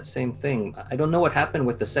to use that same thing? I don't know what happened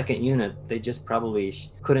with the second unit. They just probably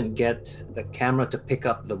couldn't get the camera to pick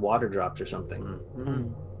up the water drops or something.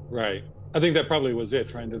 Mm. Right. I think that probably was it,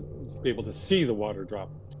 trying to be able to see the water drop.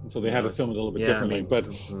 And so they had to film it a little bit differently. But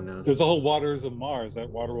who knows? there's the whole waters of Mars, that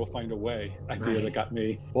water will find a way idea that got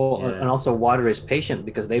me. Well, and also water is patient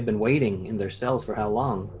because they've been waiting in their cells for how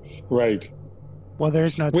long? Right. Well,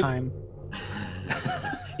 there's no time.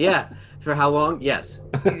 Yeah. For how long? Yes.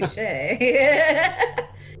 Touche.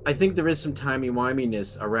 I think there is some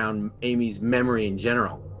timey-wiminess around Amy's memory in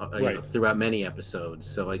general, throughout many episodes.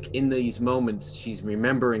 So, like, in these moments, she's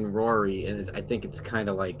remembering Rory, and I think it's kind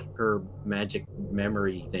of like her magic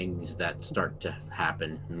memory things that start to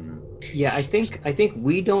happen. Yeah, I think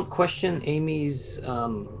we don't question Amy's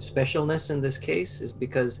specialness in this case, is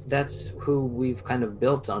because that's who we've kind of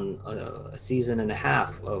built on a season and a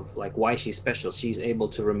half of, like, why she's special. She's able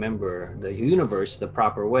to remember the universe the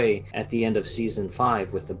proper way at the end of season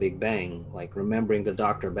 5 with the Big Bang, like remembering the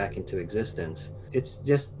Doctor back into existence. It's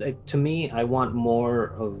just, like, to me, I want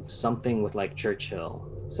more of something with, like, Churchill.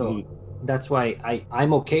 So that's why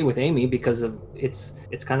I'm okay with Amy, because of it's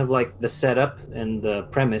kind of like the setup and the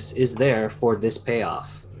premise is there for this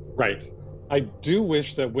payoff. Right. I do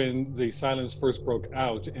wish that when the silence first broke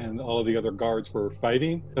out and all of the other guards were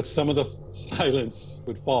fighting, that some of the silence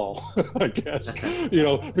would fall, I guess,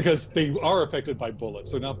 because they are affected by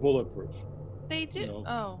bullets. They're not bulletproof. They do.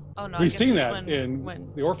 Oh no. We've seen that in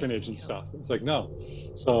the orphanage and stuff. It's like, no.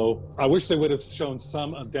 So I wish they would have shown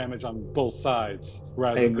some damage on both sides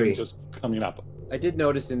rather than just coming up. I did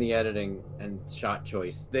notice in the editing and shot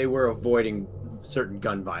choice, they were avoiding certain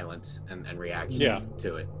gun violence and reactions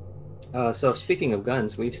to it. So speaking of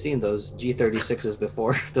guns, we've seen those G36s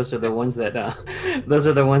before. Those are the ones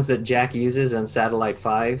that Jack uses on Satellite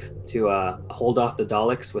 5 to hold off the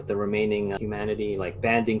Daleks with the remaining humanity, like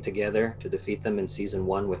banding together to defeat them in season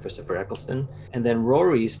 1 with Christopher Eccleston. And then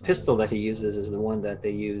Rory's pistol that he uses is the one that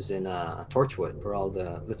they use in Torchwood for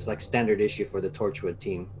it's like standard issue for the Torchwood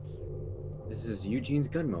team. This is Eugene's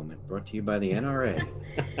gun moment, brought to you by the NRA.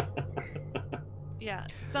 Yeah,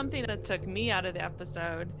 something that took me out of the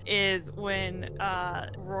episode is when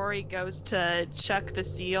Rory goes to chuck the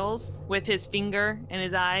seals with his finger and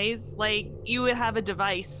his eyes. Like, you would have a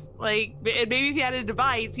device. Like, maybe if he had a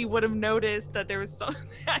device, he would have noticed that there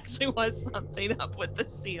actually was something up with the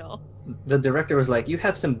seals. The director was like, "You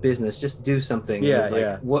have some business, just do something." Yeah,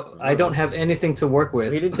 like, What? I don't have anything to work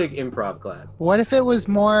with. He didn't take improv class. What if it was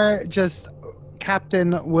more just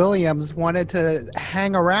Captain Williams wanted to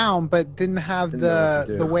hang around but didn't have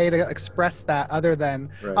the way to express that other than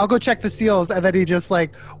I'll go check the seals, and then he just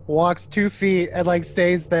like walks 2 feet and like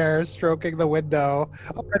stays there stroking the window.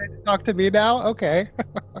 Oh, ready to talk to me now? Okay.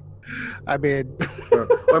 I mean,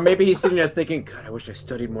 or maybe he's sitting there thinking, God, I wish I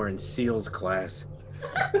studied more in SEALs class.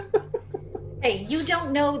 Hey, you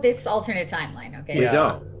don't know this alternate timeline, okay? We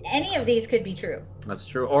don't. Any of these could be true. That's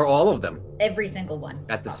true. Or all of them. Every single one.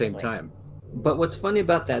 At the same time. But what's funny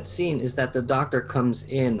about that scene is that the Doctor comes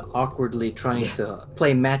in awkwardly trying to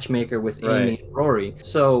play matchmaker with Amy and Rory.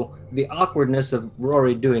 So the awkwardness of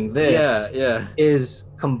Rory doing this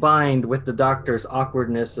is combined with the Doctor's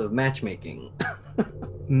awkwardness of matchmaking.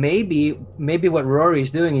 Maybe what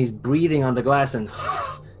Rory's doing, he's breathing on the glass and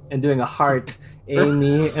doing a heart,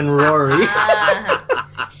 Amy and Rory.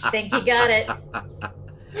 Think you got it.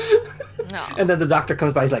 No. And then the Doctor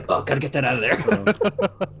comes by, he's like, "Oh, gotta get that out of there."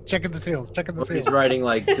 checking the seals. He's writing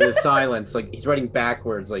like to the silence, like he's writing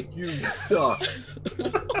backwards, like, "You suck.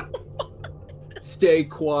 Stay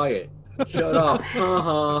quiet. Shut up."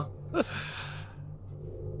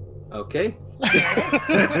 Okay.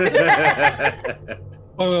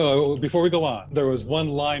 Oh, before we go on, there was one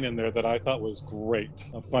line in there that I thought was great.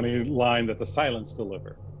 A funny line that the silence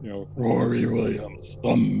delivered. Rory Williams,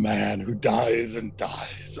 the man who dies and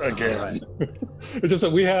dies again. It's just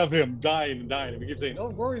that we have him dying, and we keep saying, "Oh,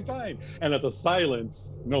 Rory's dying," and that the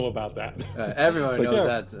silence know about that. Everyone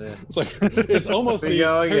knows that. It's like it's almost the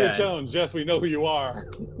Harry Jones. Yes, we know who you are.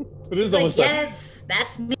 But it is almost like, yes,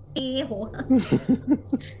 that's me.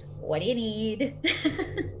 What do you need?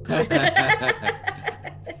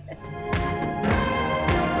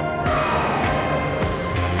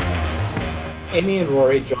 Amy and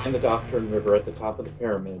Rory join the Doctor and River at the top of the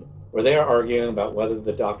pyramid, where they are arguing about whether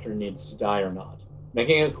the doctor needs to die or not.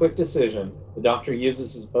 Making a quick decision, the doctor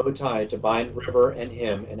uses his bow tie to bind River and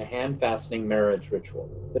him in a hand-fastening marriage ritual.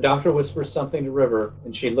 The doctor whispers something to River,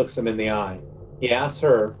 and she looks him in the eye. He asks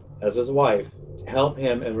her, as his wife, to help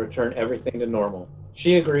him and return everything to normal.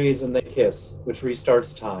 She agrees and they kiss, which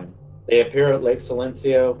restarts time. They appear at Lake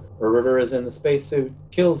Silencio, where River is in the spacesuit,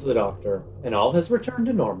 kills the doctor, and all has returned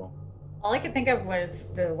to normal. All I could think of was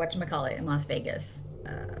the whatchamacallit in Las Vegas,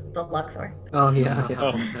 the Luxor. Oh yeah.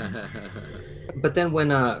 Oh. But then when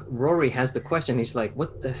Rory has the question, he's like,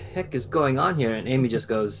 "What the heck is going on here?" And Amy just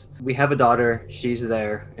goes, "We have a daughter. She's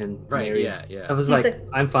there." And Mary, yeah. I was He's like, like,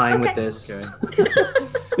 "I'm fine with "Okay." this." Okay.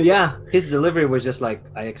 Yeah, his delivery was just like,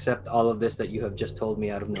 "I accept all of this that you have just told me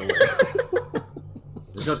out of nowhere."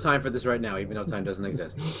 There's no time for this right now, even though time doesn't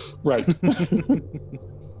exist. Right.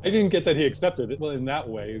 I didn't get that he accepted it. Well, in that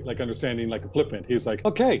way, like understanding like a flippant. He was like,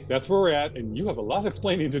 okay, that's where we're at, and you have a lot of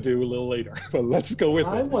explaining to do a little later, but let's go with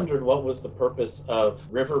I it. wondered what was the purpose of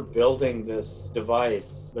River building this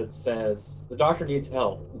device that says the doctor needs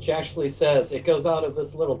help. And she actually says it goes out of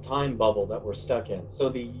this little time bubble that we're stuck in. So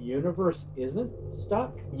the universe isn't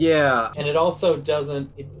stuck. Yeah. And it also doesn't,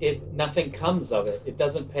 nothing comes of it. It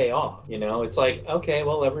doesn't pay off. You know, it's like, okay,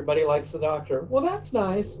 well, everybody likes the doctor. Well, that's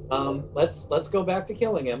nice. Let's go back to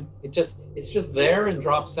killing him. It's just there and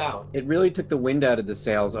drops out. It really took the wind out of the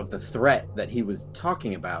sails of the threat that he was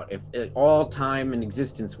talking about. If all time and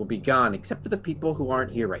existence will be gone, except for the people who aren't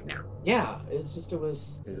here right now. Yeah, it was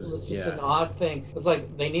just yeah. an odd thing. It's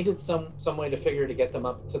like they needed some way to figure to get them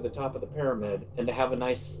up to the top of the pyramid and to have a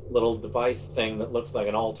nice little device thing that looks like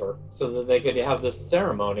an altar, so that they could have this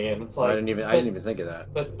ceremony. And it's like I didn't even think of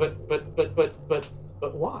that.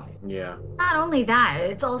 But why? Yeah. Not only that,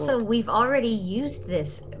 it's also we've already used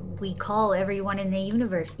this. We call everyone in the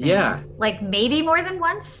universe thing. Yeah. Like maybe more than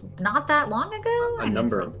once, not that long ago. A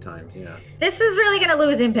number of times, yeah. This is really going to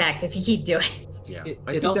lose impact if you keep doing it. Yeah.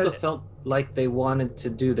 It also felt like they wanted to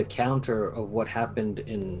do the counter of what happened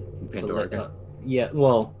in Pandora.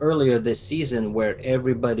 Earlier this season, where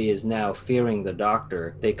everybody is now fearing the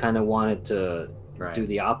doctor. They kind of wanted to do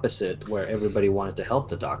the opposite, where everybody wanted to help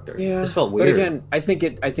the doctor. Yeah, this felt weird. But again, I think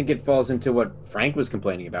it falls into what Frank was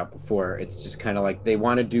complaining about before. It's just kind of like they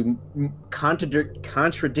want to do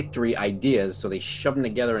contradictory ideas, so they shove them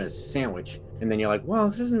together in a sandwich, and then you're like, well,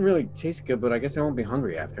 this doesn't really taste good, but I guess I won't be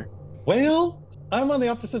hungry after. Well, I'm on the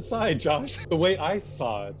opposite side, Josh. The way I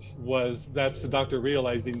saw it was that's the doctor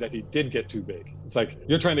realizing that he did get too big. It's like,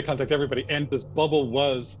 you're trying to contact everybody, and this bubble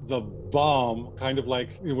was the bomb, kind of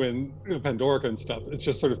like when Pandora and stuff. It's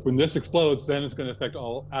just sort of, when this explodes, then it's going to affect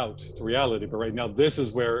all out to reality. But right now, this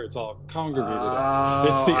is where it's all congregated at.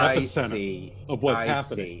 It's the epicenter of what's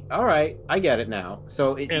happening. All right, I get it now.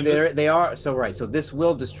 So so this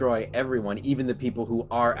will destroy everyone, even the people who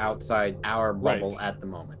are outside our bubble at the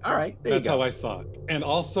moment. All right, that's how I saw it. And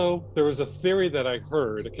also, there was a theory that I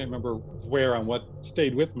heard, I can't remember where, on what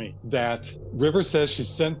stayed with me, that River says she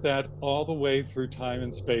sent that all the way through time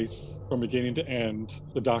and space from beginning to end.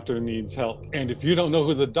 The doctor needs help. And if you don't know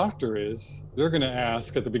who the doctor is, they're going to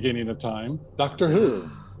ask at the beginning of time, Doctor Who?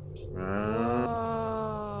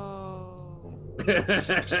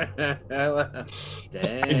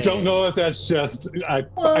 I don't know if that's just, I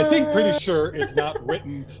think pretty sure it's not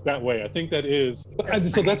written that way. I think that is,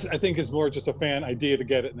 so that's, I think is more just a fan idea to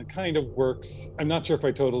get it, and it kind of works. I'm not sure if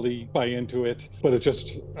I totally buy into it, but it's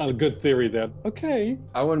just a good theory that, okay.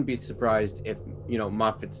 I wouldn't be surprised if,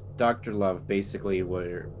 Moffat's Dr. Love basically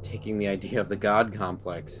were taking the idea of the God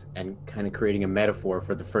complex and kind of creating a metaphor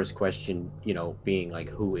for the first question, being like,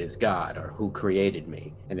 who is God, or who created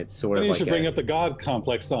me? And it's sort of like, you should bring up the God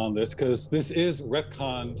complex on this, because this is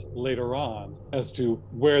retconned later on as to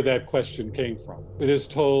where that question came from. It is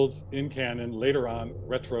told in canon later on,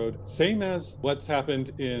 retroed, same as what's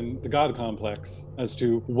happened in the God complex, as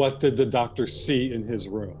to what did the doctor see in his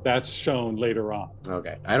room. That's shown later on.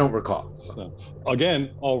 Okay, I don't recall. So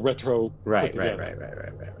again, all retro. Right.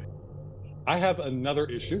 I have another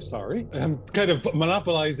issue, sorry. I'm kind of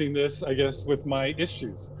monopolizing this, I guess, with my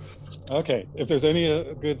issues. Okay, if there's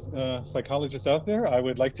any good psychologists out there, I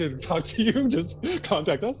would like to talk to you. Just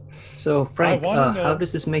contact us. So, Frank, how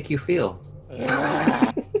does this make you feel?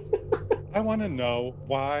 I want to know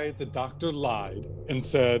why the doctor lied and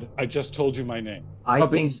said, I just told you my name. Go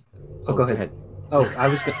ahead. Oh, I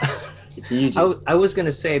was going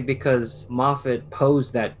to say, because Moffat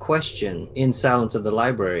posed that question in Silence of the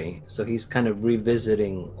Library, so he's kind of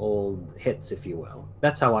revisiting old hits, if you will.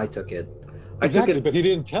 That's how I took it. Exactly, but he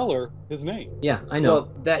didn't tell her his name. Yeah, I know.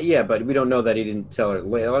 Well, but we don't know that he didn't tell her.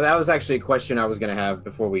 Well, that was actually a question I was going to have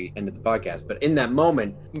before we ended the podcast. But in that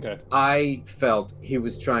moment, I felt he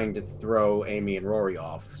was trying to throw Amy and Rory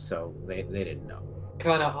off, so they didn't know.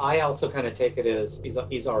 I also kind of take it as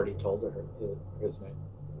he's already told her his name.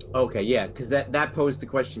 Okay, yeah, because that posed the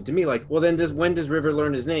question to me, like, well, then when does River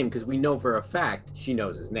learn his name? Because we know for a fact she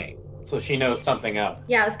knows his name. So she knows something else.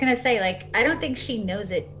 Yeah, I was gonna say, like, I don't think she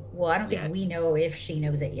knows it. Well, I don't think we know if she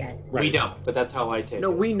knows it yet. Right. We don't, but that's how I take it.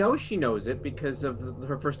 No, we know she knows it because of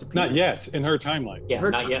her first appearance. Not yet, in her timeline. Yeah,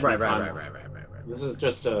 not yet. Right. This is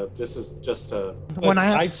just a.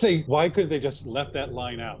 I'd say, why could they just left that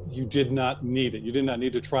line out? You did not need it. You did not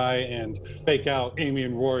need to try and fake out Amy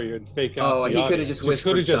and Rory and fake out. Oh, he could have just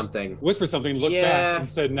whispered something. Whispered something, looked back and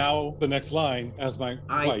said, "Now the next line as my wife."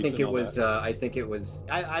 I think it was.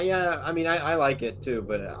 I mean, I like it too,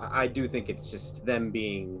 but I do think it's just them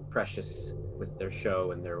being precious with their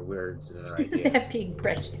show and their words and their ideas. Being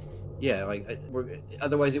precious. Yeah, like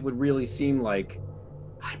otherwise it would really seem like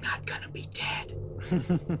I'm not gonna be dead.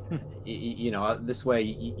 You know, this way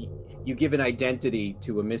you give an identity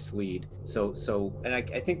to a mislead. So, and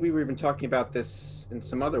I think we were even talking about this in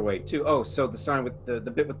some other way too. Oh, so the sign with the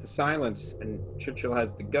bit with the silence, and Churchill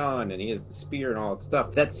has the gun and he has the spear and all that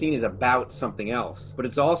stuff. That scene is about something else, but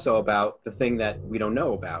it's also about the thing that we don't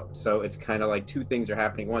know about. So it's kind of like two things are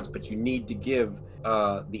happening at once, but you need to give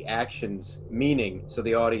the actions meaning so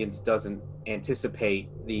the audience doesn't anticipate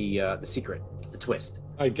the secret, the twist.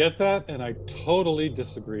 I get that, and I totally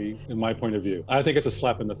disagree in my point of view. I think it's a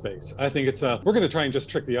slap in the face. I think we're going to try and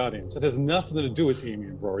just trick the audience. It has nothing to do with Amy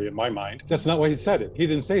and Rory in my mind. That's not why he said it. He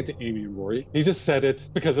didn't say it to Amy and Rory. He just said it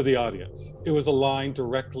because of the audience. It was a line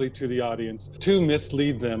directly to the audience to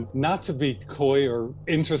mislead them, not to be coy or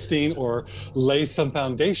interesting or lay some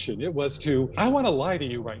foundation. It was I want to lie to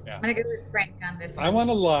you right now. I'm going to go with Frank on this one. I want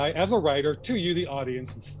to lie as a writer to you, the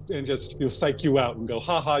audience, and just psych you out and go,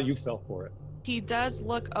 ha, you fell for it. He does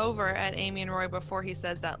look over at Amy and Roy before he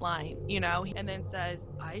says that line, and then says,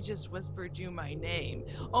 I just whispered you my name.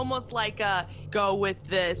 Almost like go with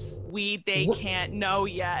this. They can't know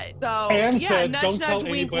yet. So, and said, nudge, don't nudge, tell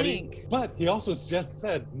wink, anybody. wink. But he also just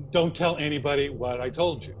said, don't tell anybody what I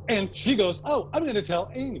told you. And she goes, oh, I'm going to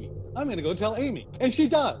tell Amy. I'm going to go tell Amy. And she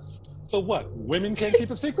does. So what? Women can't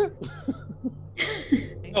keep a secret?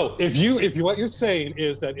 No, if what you're saying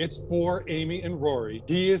is that it's for Amy and Rory,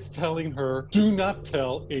 he is telling her, do not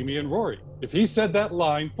tell Amy and Rory. If he said that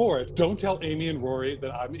line for it, don't tell Amy and Rory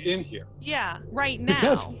that I'm in here. Yeah, right now.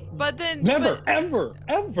 Because but then never, ever.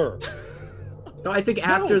 No, I think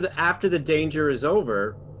after the danger is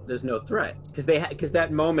over, there's no threat because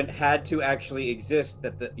that moment had to actually exist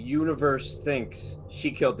that the universe thinks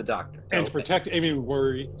she killed the doctor. And to protect Amy and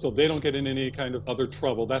Rory so they don't get in any kind of other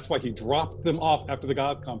trouble. That's why he dropped them off after the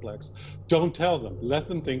God complex. Don't tell them. Let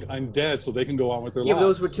them think I'm dead so they can go on with their lives. Yeah,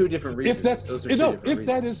 those were two different reasons. If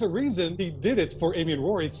that is the reason he did it for Amy and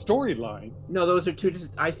Rory's storyline. No, those are two.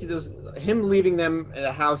 I see those. Him leaving them at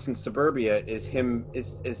a house in suburbia is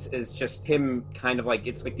just him kind of like,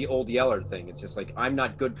 it's like the old Yeller thing. It's just like, I'm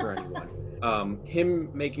not good for anyone. Him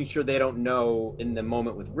making sure they don't know in the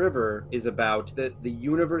moment with River is about the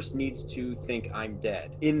universe needs to think I'm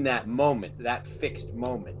dead in that moment, that fixed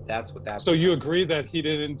moment. That's what that's. So you agree that he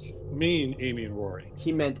didn't mean Amy and Rory?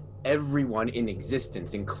 He meant everyone in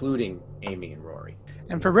existence, including Amy and Rory.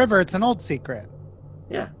 And for River, it's an old secret.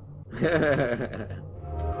 Yeah.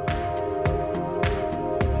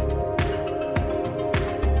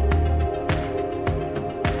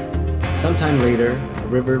 Sometime later,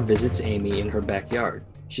 River visits Amy in her backyard.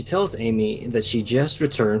 She tells Amy that she just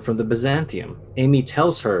returned from the Byzantium. Amy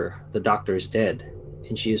tells her the doctor is dead,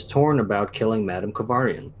 and she is torn about killing Madame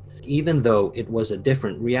Kovarian. Even though it was a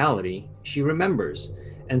different reality, she remembers,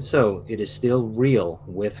 and so it is still real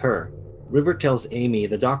with her. River tells Amy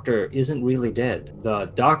the doctor isn't really dead. The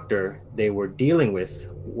doctor they were dealing with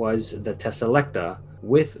was the Tesselecta,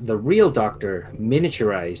 with the real doctor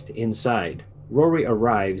miniaturized inside. Rory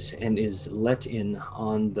arrives and is let in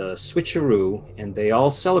on the switcheroo, and they all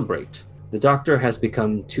celebrate. The doctor has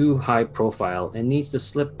become too high profile and needs to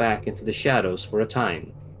slip back into the shadows for a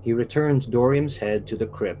time. He returns Dorium's head to the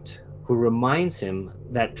crypt, who reminds him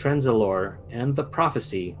that Trenzalore and the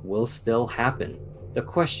prophecy will still happen. The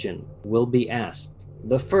question will be asked.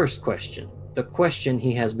 The first question. The question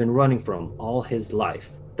he has been running from all his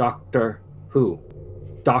life. Doctor Who?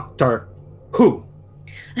 Doctor Who?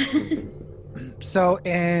 So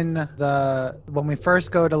when we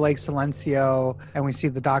first go to Lake Silencio and we see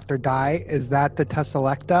the doctor die, is that the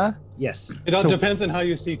Tesselecta? Yes. It all depends on how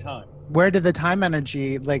you see time. where did the time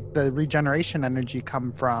energy, like the regeneration energy,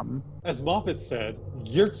 come from? As Moffat said,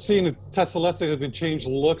 you're seeing a Tesla that can change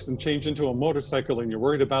looks and change into a motorcycle, and you're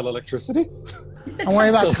worried about electricity? I'm worried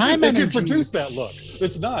about time energy. It can produce that look.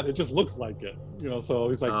 It's not. It just looks like it. So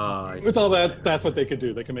he's like, with all that, that's what they could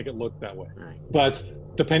do. They can make it look that way. Right. But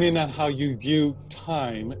depending on how you view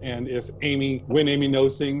time, and when Amy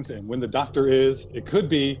knows things and when the doctor is, it could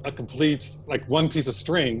be a complete, like one piece of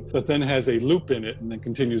string that then has a loop in it and then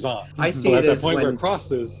continues on. I see So it at that as point when- where it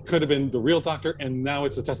crosses, could have been the real doctor, and now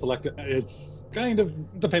it's a Tesselecta. It's kind of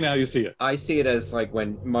depending on how you see it. I see it as like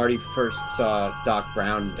when Marty first saw Doc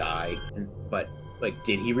Brown die, but like,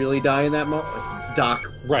 did he really die in that moment?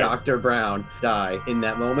 Right. Dr. Brown die in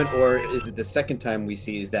that moment, or is it the second time we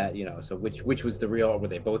see is that, so which was the real, or were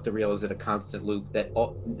they both the real? Is it a constant loop that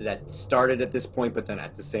started at this point, but then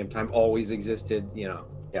at the same time always existed?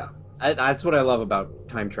 Yeah. That's what I love about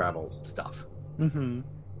time travel stuff. Mm-hmm.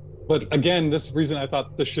 But again, this reason I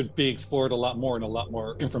thought this should be explored a lot more and a lot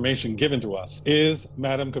more information given to us. Is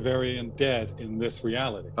Madame Kavarian dead in this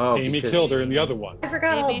reality? Oh, Amy because- killed her in the other one. I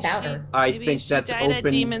forgot all about her. I maybe think she that's died open.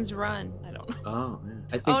 at Demon's Run. I don't know. Oh, yeah.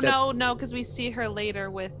 I think Oh that's, no, because we see her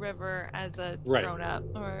later with River as a Right. grown up.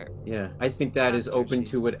 Or Yeah, I think that is After open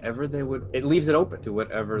she- to whatever they would. It leaves it open to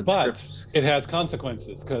whatever. the But scripts- it has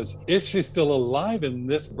consequences, because if she's still alive in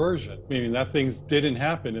this version, meaning that things didn't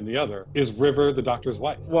happen in the other, is River the doctor's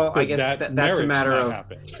wife? Well, I Did guess that's a marriage matter not of.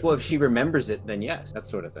 happen? Well, if she remembers it, then yes, that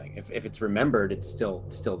sort of thing. If it's remembered, it's still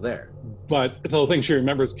there. But it's the whole thing. She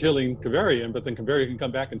remembers killing Kavarian, but then Kavarian can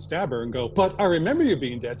come back and stab her and go, "But I remember you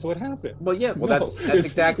being dead, so what happened?" Well, yeah. Well, No, that's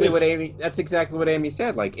exactly what it's- Amy. That's exactly what Amy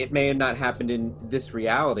said. Like, it may have not happened in this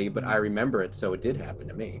reality, but I remember it, so it did happen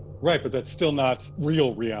to me. Right, but that's still not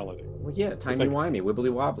real reality. Well, yeah, timey like- wimey,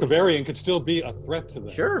 wibbly wobbly. Kavarian could still be a threat to them.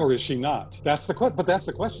 Sure. Or is she not? That's the question. But that's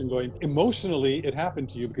the question going, emotionally, it happened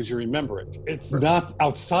to you because you remember it. It's not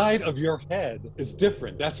outside of your head. It's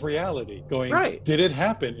different. That's reality. Going, Right. did it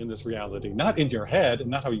happen in this reality? Not in your head and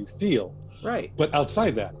not how you feel, Right. but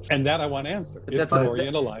outside that. And that I want to answer. Is That's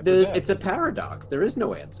Kavarian alive or dead? It's a paradox. There is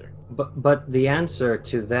no answer. But the answer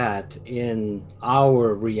to that in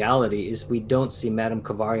our reality is we don't see Madame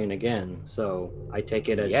Kavarian again. So I take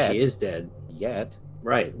it as Yet. she is dead. Yet.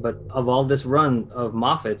 Right. But of all this run of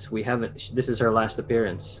Moffat's, we haven't. This is her last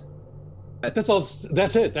appearance. That's all.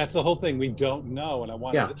 That's it. That's the whole thing. We don't know, and I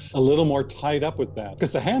wanted Yeah. a little more tied up with that,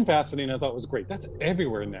 because the hand fastening I thought was great. That's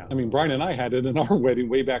everywhere now. I mean, Brian and I had it in our wedding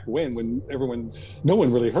way back when no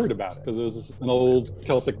one really heard about it, because it was an old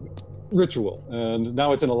Celtic ritual, and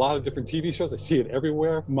now it's in a lot of different TV shows. I see it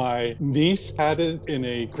everywhere. My niece had it in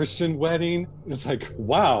a Christian wedding. It's like,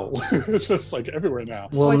 wow, it's just like everywhere now.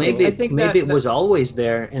 Well, I maybe think maybe it that- was always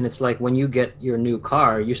there, and it's like when you get your new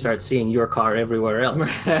car, you start seeing your car everywhere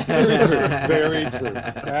else. Very true. Very true.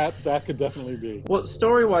 That could definitely be. Well,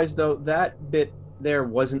 story-wise, though, that bit there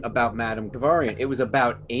wasn't about Madame Kavarian. It was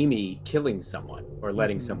about Amy killing someone or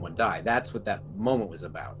letting someone die. That's what that moment was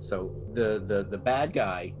about. So the bad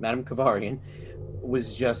guy, Madame Kavarian,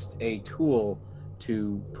 was just a tool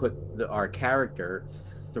to put our character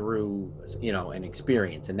through, an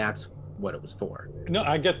experience, and that's what it was for. No,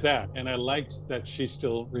 I get that, and I liked that she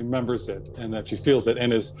still remembers it and that she feels it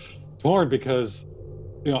and is torn, because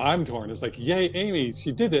I'm torn. It's like, yay, Amy,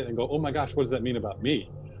 she did it, and go, oh my gosh, what does that mean about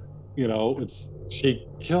me? It's she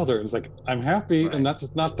killed her. It's like, I'm happy, Right. and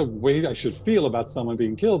that's not the way I should feel about someone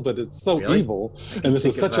being killed, but it's so Really? evil, and this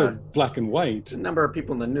is think of, such a black and white There's a number of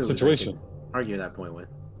people in the news I situation. could argue that point with.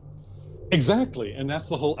 Exactly, and that's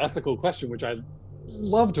the whole ethical question, which I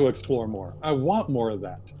love to explore more. I want more of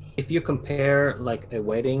that. If you compare like a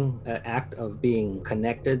wedding act of being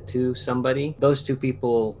connected to somebody, those two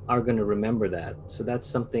people are going to remember that. So that's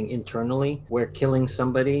something internally, where killing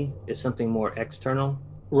somebody is something more external.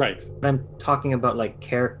 Right. I'm talking about like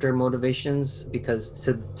character motivations, because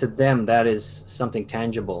to them that is something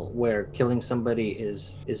tangible, where killing somebody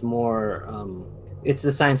is more it's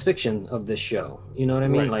the science fiction of this show. You know what I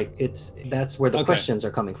mean? Right. Like that's where the Okay. questions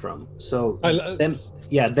are coming from. So I-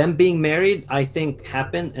 them being married, I think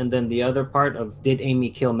happened, and then the other part of did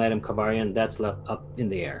Amy kill Madame Kavarian, that's left up in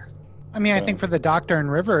the air. I mean, I Yeah. think for the Doctor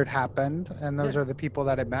and River it happened, and those are the people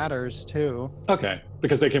that it matters too. Okay,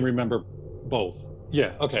 because they can remember both.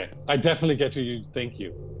 Yeah, okay. I definitely get you. Thank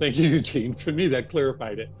you. Thank you, Eugene. For me, that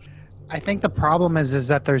clarified it. I think the problem is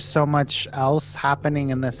that there's so much else happening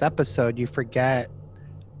in this episode. You forget,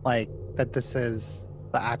 like, that this is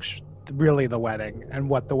really the wedding and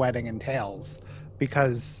what the wedding entails,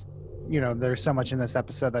 because there's so much in this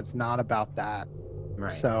episode that's not about that.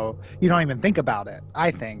 Right. So you don't even think about it,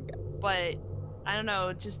 I think. but I don't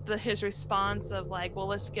know, just his response of like, well,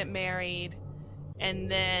 let's get married, and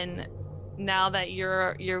then now that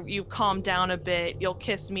you've calmed down a bit, you'll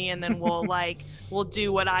kiss me, and then we'll we'll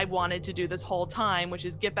do what I wanted to do this whole time, which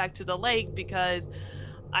is get back to the lake because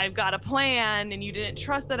I've got a plan and you didn't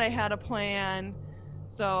trust that I had a plan.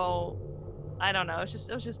 So I don't know. It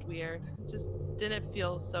was just weird. It just didn't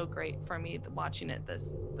feel so great for me watching it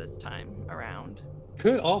this time around.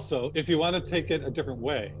 Could also, if you want to take it a different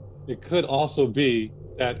way, it could also be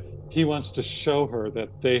that he wants to show her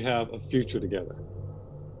that they have a future together.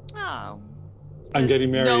 Oh. I'm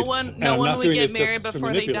getting married. No one would get married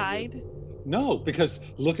before they died? You. No, because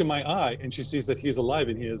look in my eye, and she sees that he's alive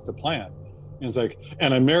and he has the plan. And it's like,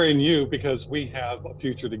 and I'm marrying you because we have a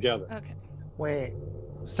future together. Okay. Wait,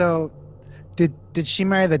 so did she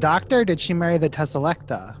marry the Doctor? Or did she marry the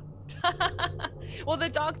Tesselecta? Well, the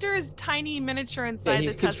Doctor is tiny miniature inside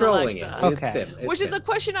he's the controlling Tesselecta. it. Okay. It's him. It's Which is him. a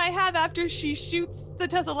question I have after she shoots the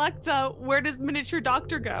Tesselecta. Where does miniature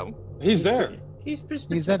Doctor go? He's there. He's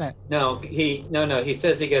in it. No, he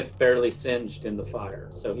says he got barely singed in the fire,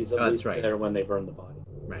 so he's at least there when they burn the body.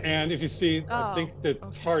 Right. And if you see, I think the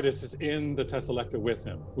TARDIS is in the Tesselecta with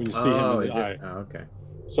him when you see him in the eye. Oh, okay.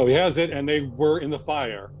 So he has it, and they were in the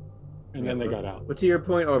fire, and then they got out. But to your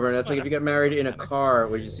point, Oberon, that's like if you get married in a car,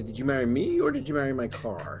 would you say, did you marry me or did you marry my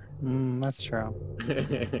car? That's true.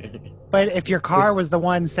 But if your car was the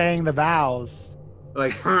one saying the vows.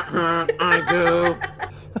 Like, I do.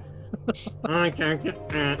 I can't get...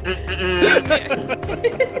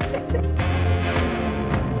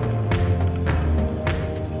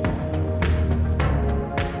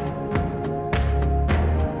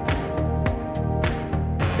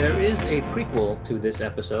 There is a prequel to this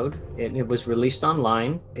episode, and it was released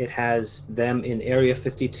online. It has them in Area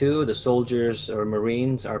 52. The soldiers or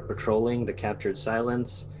Marines are patrolling the captured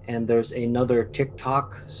silence. And there's another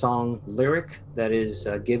TikTok song lyric that is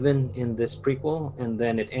given in this prequel, and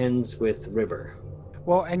then it ends with River.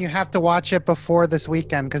 Well, and you have to watch it before this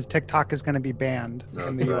weekend because TikTok is going to be banned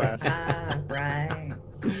in the U.S. Right.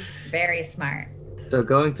 Very smart. So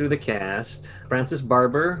going through the cast, Frances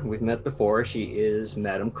Barber, we've met before. She is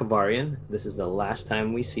Madame Kovarian. This is the last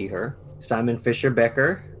time we see her. Simon Fisher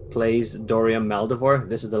Becker plays Dorian Maldivor.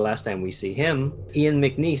 This is the last time we see him. Ian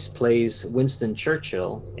McNeice plays Winston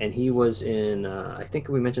Churchill, and he was in, I think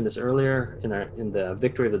we mentioned this earlier, in the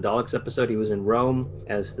Victory of the Daleks episode. He was in Rome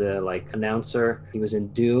as the announcer. He was in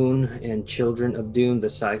Dune and Children of Dune, the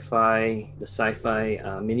sci-fi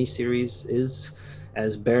miniseries is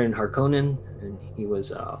as Baron Harkonnen, and he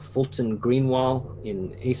was Fulton Greenwall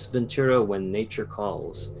in Ace Ventura: When Nature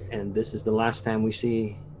Calls. And this is the last time we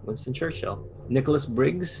see Winston Churchill. Nicholas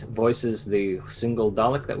Briggs voices the single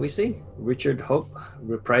Dalek that we see. Richard Hope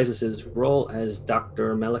reprises his role as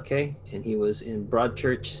Dr. Malakay, and he was in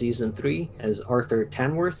Broadchurch Season 3 as Arthur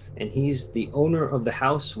Tanworth, and he's the owner of the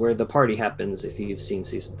house where the party happens, if you've seen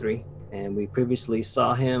Season 3. And we previously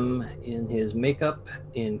saw him in his makeup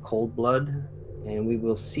in Cold Blood, and we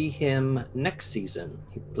will see him next season.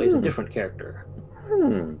 He plays a different character.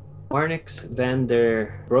 Marnix van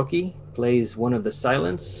der Broeke plays one of the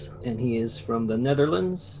Silents, and he is from the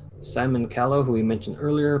Netherlands. Simon Callow, who we mentioned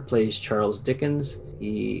earlier, plays Charles Dickens.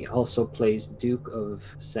 He also plays Duke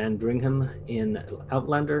of Sandringham in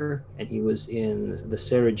Outlander, and he was in the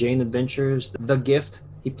Sarah Jane Adventures, The Gift.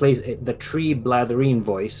 He plays the Tree Blatherine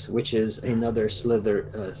voice, which is another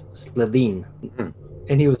Slitheen.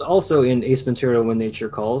 And he was also in Ace Ventura: When Nature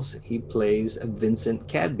Calls. He plays Vincent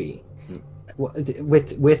Cadby.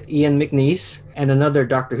 With Ian McNeice. And another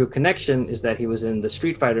Doctor Who connection is that he was in the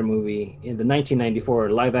Street Fighter movie, in the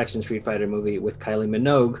 1994 live-action Street Fighter movie with Kylie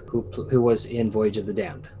Minogue, who was in Voyage of the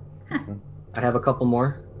Damned. I have a couple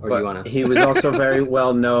more, or do you want to? He was also very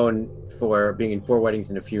well known for being in Four Weddings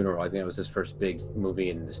and a Funeral. I think that was his first big movie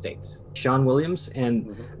in the States. Sean Williams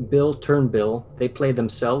and Bill Turnbull, they play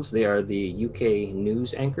themselves. They are the UK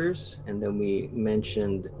news anchors. And then we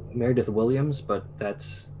mentioned Meredith Williams, but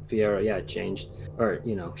that's Fiera, it changed. Or,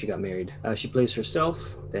 she got married. She plays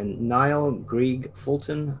herself. Then Niall Grieg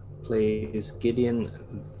Fulton plays Gideon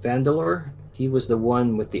Vandelor. He was the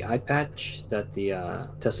one with the eye patch that the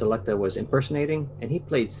Tesselecta was impersonating. And he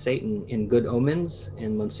played Satan in Good Omens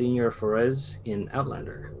and Monsignor Forez in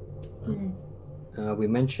Outlander. We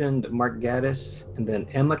mentioned Mark Gatiss, and then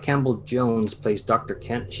Emma Campbell-Jones plays Dr.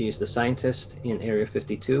 Kent. She is the scientist in Area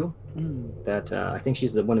 52. That I think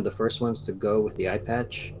she's one of the first ones to go with the eye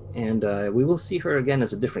patch. And we will see her again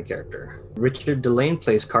as a different character. Richard Delane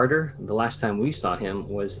plays Carter. The last time we saw him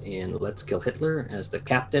was in Let's Kill Hitler as the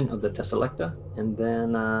captain of the Tesselecta. And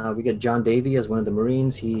then we get John Davey as one of the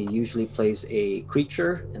Marines. He usually plays a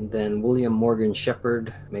creature. And then William Morgan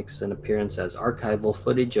Shepherd makes an appearance as archival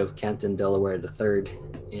footage of Canton Delaware III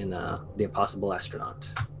in The Impossible Astronaut.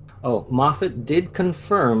 Oh, Moffat did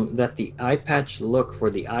confirm that the eye patch look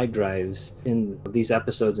for the eye drives in these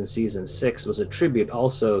episodes in season 6 was a tribute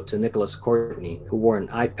also to Nicholas Courtney, who wore an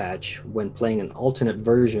eye patch when playing an alternate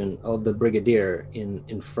version of the Brigadier in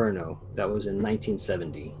Inferno. That was in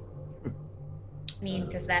 1970. I mean,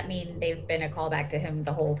 does that mean they've been a callback to him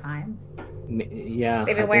the whole time? Yeah.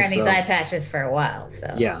 They've been wearing these eye patches for a while,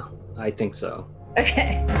 so. Yeah, I think so.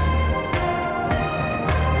 Okay.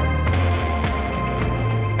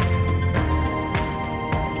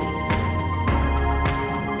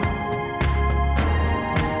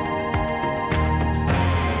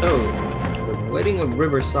 So, The Wedding of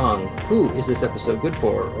River Song. Who is this episode good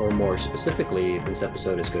for? Or more specifically, this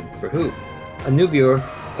episode is good for who? A new viewer,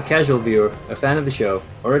 a casual viewer, a fan of the show,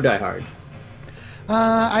 or a diehard?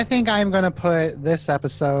 I think I'm going to put this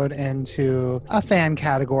episode into a fan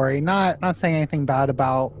category. Not saying anything bad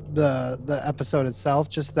about the episode itself,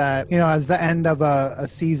 just that, you know, as the end of a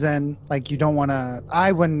season, like, you don't want to,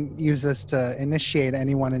 I wouldn't use this to initiate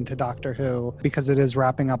anyone into Doctor Who, because it is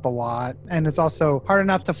wrapping up a lot. And it's also hard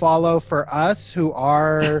enough to follow for us who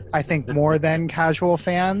are, I think, more than casual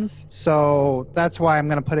fans. So that's why I'm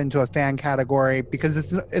going to put it into a fan category,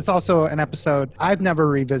 because it's also an episode I've never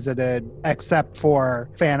revisited except for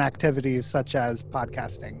fan activities such as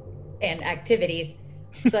podcasting. And activities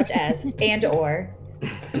such as and or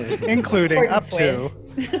including up to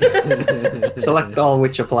select all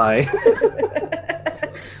which apply.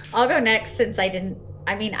 I'll go next, since I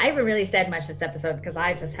haven't really said much this episode because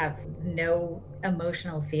I just have no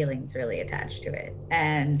emotional feelings really attached to it.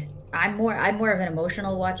 And I'm more of an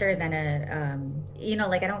emotional watcher than I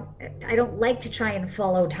don't like to try and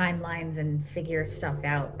follow timelines and figure stuff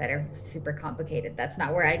out that are super complicated. That's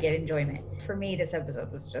not where I get enjoyment. For me, this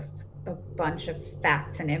episode was just a bunch of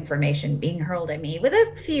facts and information being hurled at me with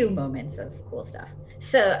a few moments of cool stuff.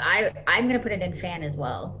 So I'm going to put it in fan as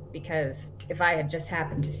well, because if I had just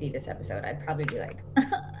happened to see this episode, I'd probably be like,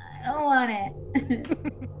 I don't want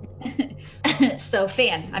it. So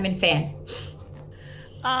fan, I'm in fan.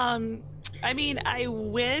 I mean, I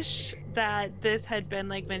wish that this had been,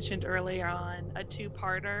 like mentioned earlier on, a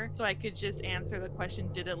two-parter, so I could just answer the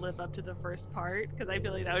question, did it live up to the first part? Because I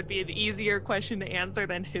feel like that would be an easier question to answer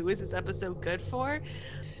than who is this episode good for?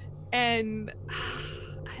 And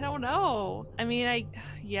I don't know. I mean,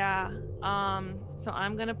 so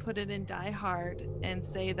I'm gonna put it in Die Hard and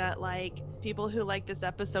say that, like, people who like this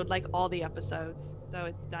episode like all the episodes, so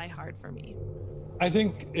it's Die Hard for me. I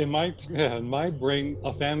think in my brain,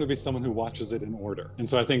 a fan would be someone who watches it in order. And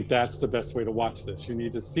so I think that's the best way to watch this. You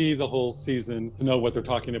need to see the whole season to know what they're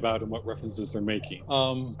talking about and what references they're making.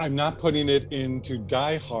 I'm not putting it into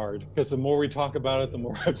Die Hard, because the more we talk about it, the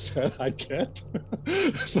more upset I get.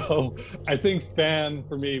 So I think fan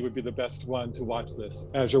for me would be the best one to watch this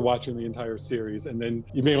as you're watching the entire series. And then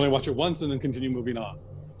you may only watch it once and then continue moving on.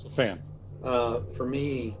 So fan. For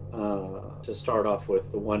me, to start off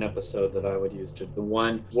with, the one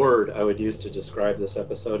word I would use to describe this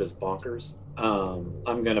episode is bonkers.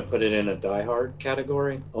 I'm going to put it in a Die Hard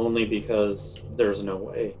category, only because there's no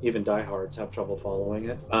way even diehards have trouble following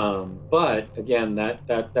it. But again,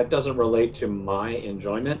 that doesn't relate to my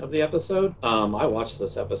enjoyment of the episode. I watched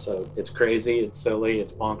this episode. It's crazy, it's silly,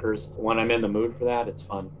 it's bonkers. When I'm in the mood for that, it's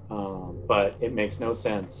fun. But it makes no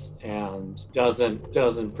sense and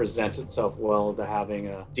doesn't present itself well to having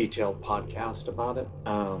a detailed podcast about it,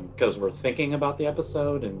 because we're thinking about the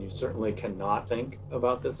episode, and you certainly cannot think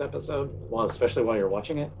about this episode, well, especially while you're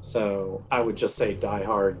watching it. So I would just say Die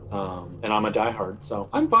Hard, and I'm a Die Hard, so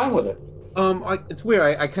I'm fine with it. It's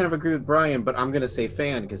weird. I kind of agree with Brian, but I'm gonna say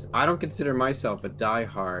fan, because I don't consider myself a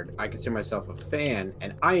diehard. I consider myself a fan,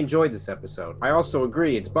 and I enjoyed this episode. I also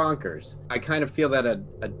agree it's bonkers. I kind of feel that a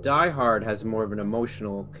diehard has more of an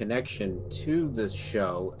emotional connection to the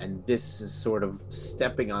show, and this is sort of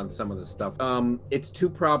stepping on some of the stuff. It's too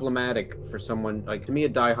problematic for someone like to me. A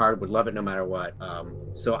diehard would love it no matter what.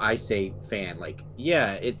 So I say fan. Like,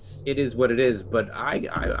 yeah, it is what it is. But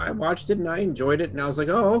I watched it and I enjoyed it, and I was like,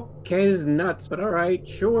 oh, okay, this is nuts, but all right,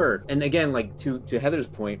 sure. And again, like to Heather's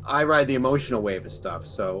point, I ride the emotional wave of stuff.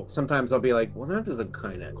 So sometimes I'll be like, well, that doesn't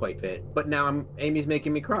kind of quite fit. But now Amy's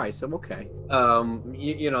making me cry, so I'm okay.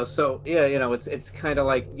 So yeah, it's kind of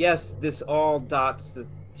like, yes, this all dots the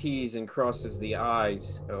T's and crosses the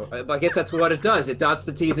I's. I guess that's what it does. It dots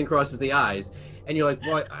the T's and crosses the I's. And you're like,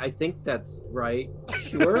 well, I think that's right.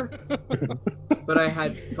 Sure. But I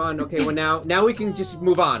had fun. Okay, well, now we can just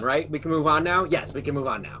move on, right? We can move on now? Yes, we can move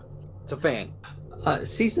on now. It's a fan.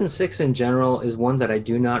 Season 6 in general is one that I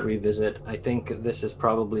do not revisit. I think this is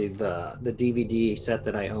probably the DVD set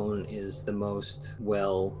that I own is the most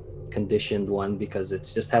well conditioned one because it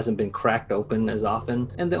just hasn't been cracked open as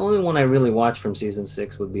often. And the only one I really watched from season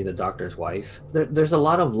 6 would be The Doctor's Wife. There's a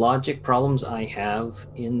lot of logic problems I have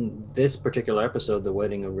in this particular episode, The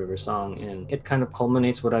Wedding of River Song, and it kind of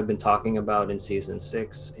culminates what I've been talking about in season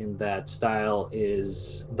 6, in that style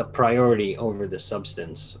is the priority over the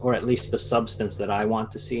substance, or at least the substance that I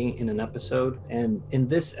want to see in an episode. And in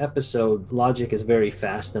this episode, logic is very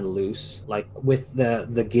fast and loose. Like with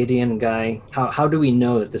the Gideon guy, how do we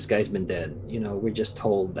know that this guy's been dead? We're just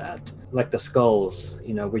told that. Like the skulls,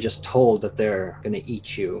 we're just told that they're going to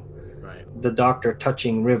eat you. Right. The Doctor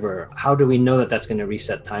touching River, how do we know that that's going to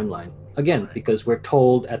reset timeline? Again, Right. because we're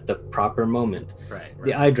told at the proper moment. Right.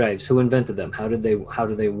 The eye drives, who invented them? How do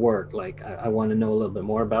they work? Like, I want to know a little bit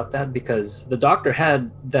more about that, because the Doctor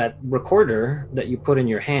had that recorder that you put in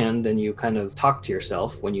your hand and you kind of talk to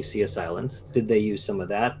yourself when you see a silence. Did they use some of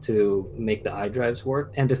that to make the eye drives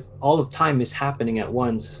work? And if all of time is happening at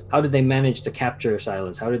once, how did they manage to capture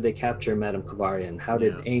silence? How did they capture Madame Kavarian? How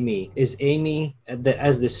did Amy? Is Amy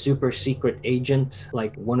as this super secret agent,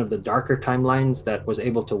 like one of the darker timelines that was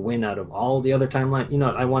able to win out of all the other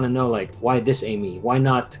timelines? I want to know, like, why this Amy? Why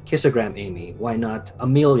not Kissogram Amy? Why not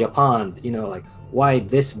Amelia Pond? Like, why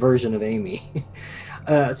this version of Amy?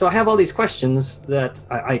 So I have all these questions that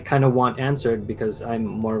I kind of want answered because I'm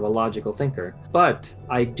more of a logical thinker. But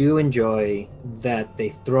I do enjoy that they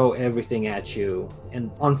throw everything at you,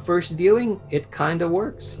 and on first viewing, it kind of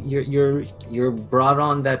works. You're brought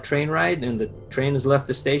on that train ride, and the train has left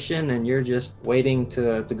the station, and you're just waiting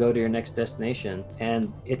to go to your next destination.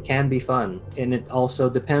 And it can be fun, and it also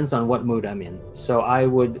depends on what mood I'm in. So I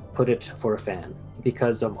would put it for a fan,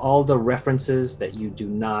 because of all the references that you do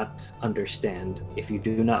not understand if you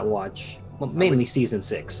do not watch, mainly season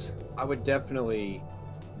 6. I would definitely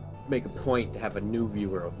make a point to have a new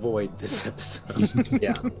viewer avoid this episode.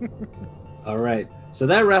 Yeah. All right. So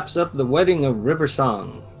that wraps up The Wedding of River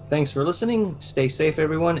Song. Thanks for listening. Stay safe,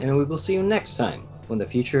 everyone, and we will see you next time when the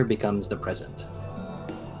future becomes the present.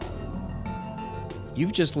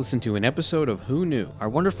 You've just listened to an episode of Who Knew? Our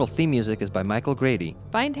wonderful theme music is by Michael Grady.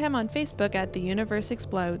 Find him on Facebook at The Universe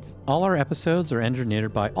Explodes. All our episodes are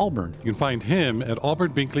engineered by Allburn. You can find him at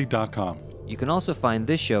albertbinkley.com. You can also find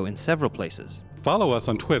this show in several places. Follow us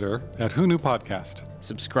on Twitter at Who Knew Podcast.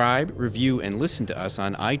 Subscribe, review, and listen to us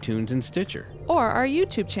on iTunes and Stitcher. Or our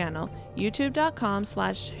YouTube channel,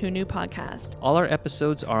 youtube.com/WhoKnewPodcast. All our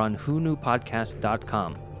episodes are on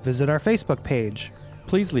whoknewpodcast.com. Visit our Facebook page.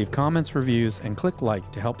 Please leave comments, reviews, and click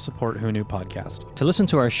like to help support Who Knew Podcast. To listen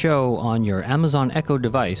to our show on your Amazon Echo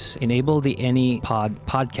device, enable the AnyPod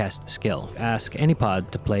podcast skill. Ask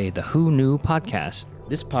AnyPod to play the Who Knew Podcast.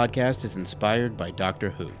 This podcast is inspired by Doctor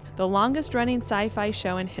Who, The longest-running sci-fi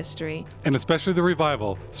show in history. And especially the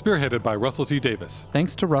revival, spearheaded by Russell T. Davis,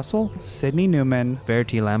 Thanks to Russell, Sydney Newman,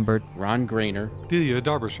 Verity Lambert, Ron Grainer, Delia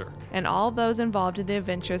Derbyshire, And all those involved in the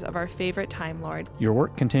adventures of our favorite Time Lord. Your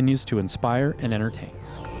work continues to inspire and entertain.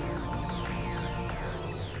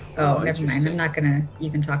 Oh, never mind. I'm not going to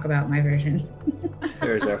even talk about my version.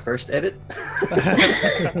 There's our first edit.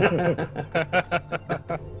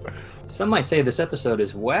 Some might say this episode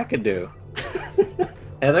is wackadoo.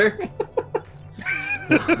 Heather?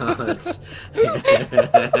 It's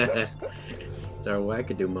our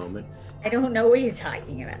wackadoo moment. I don't know what you're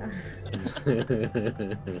talking about.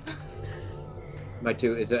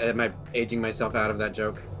 Am I aging myself out of that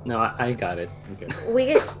joke? No, I got it. Okay.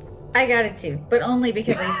 I got it too, but only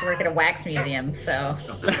because I used to work at a wax museum, so.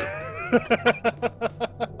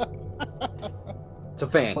 It's a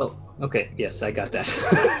fan. Well, okay, yes, I got that.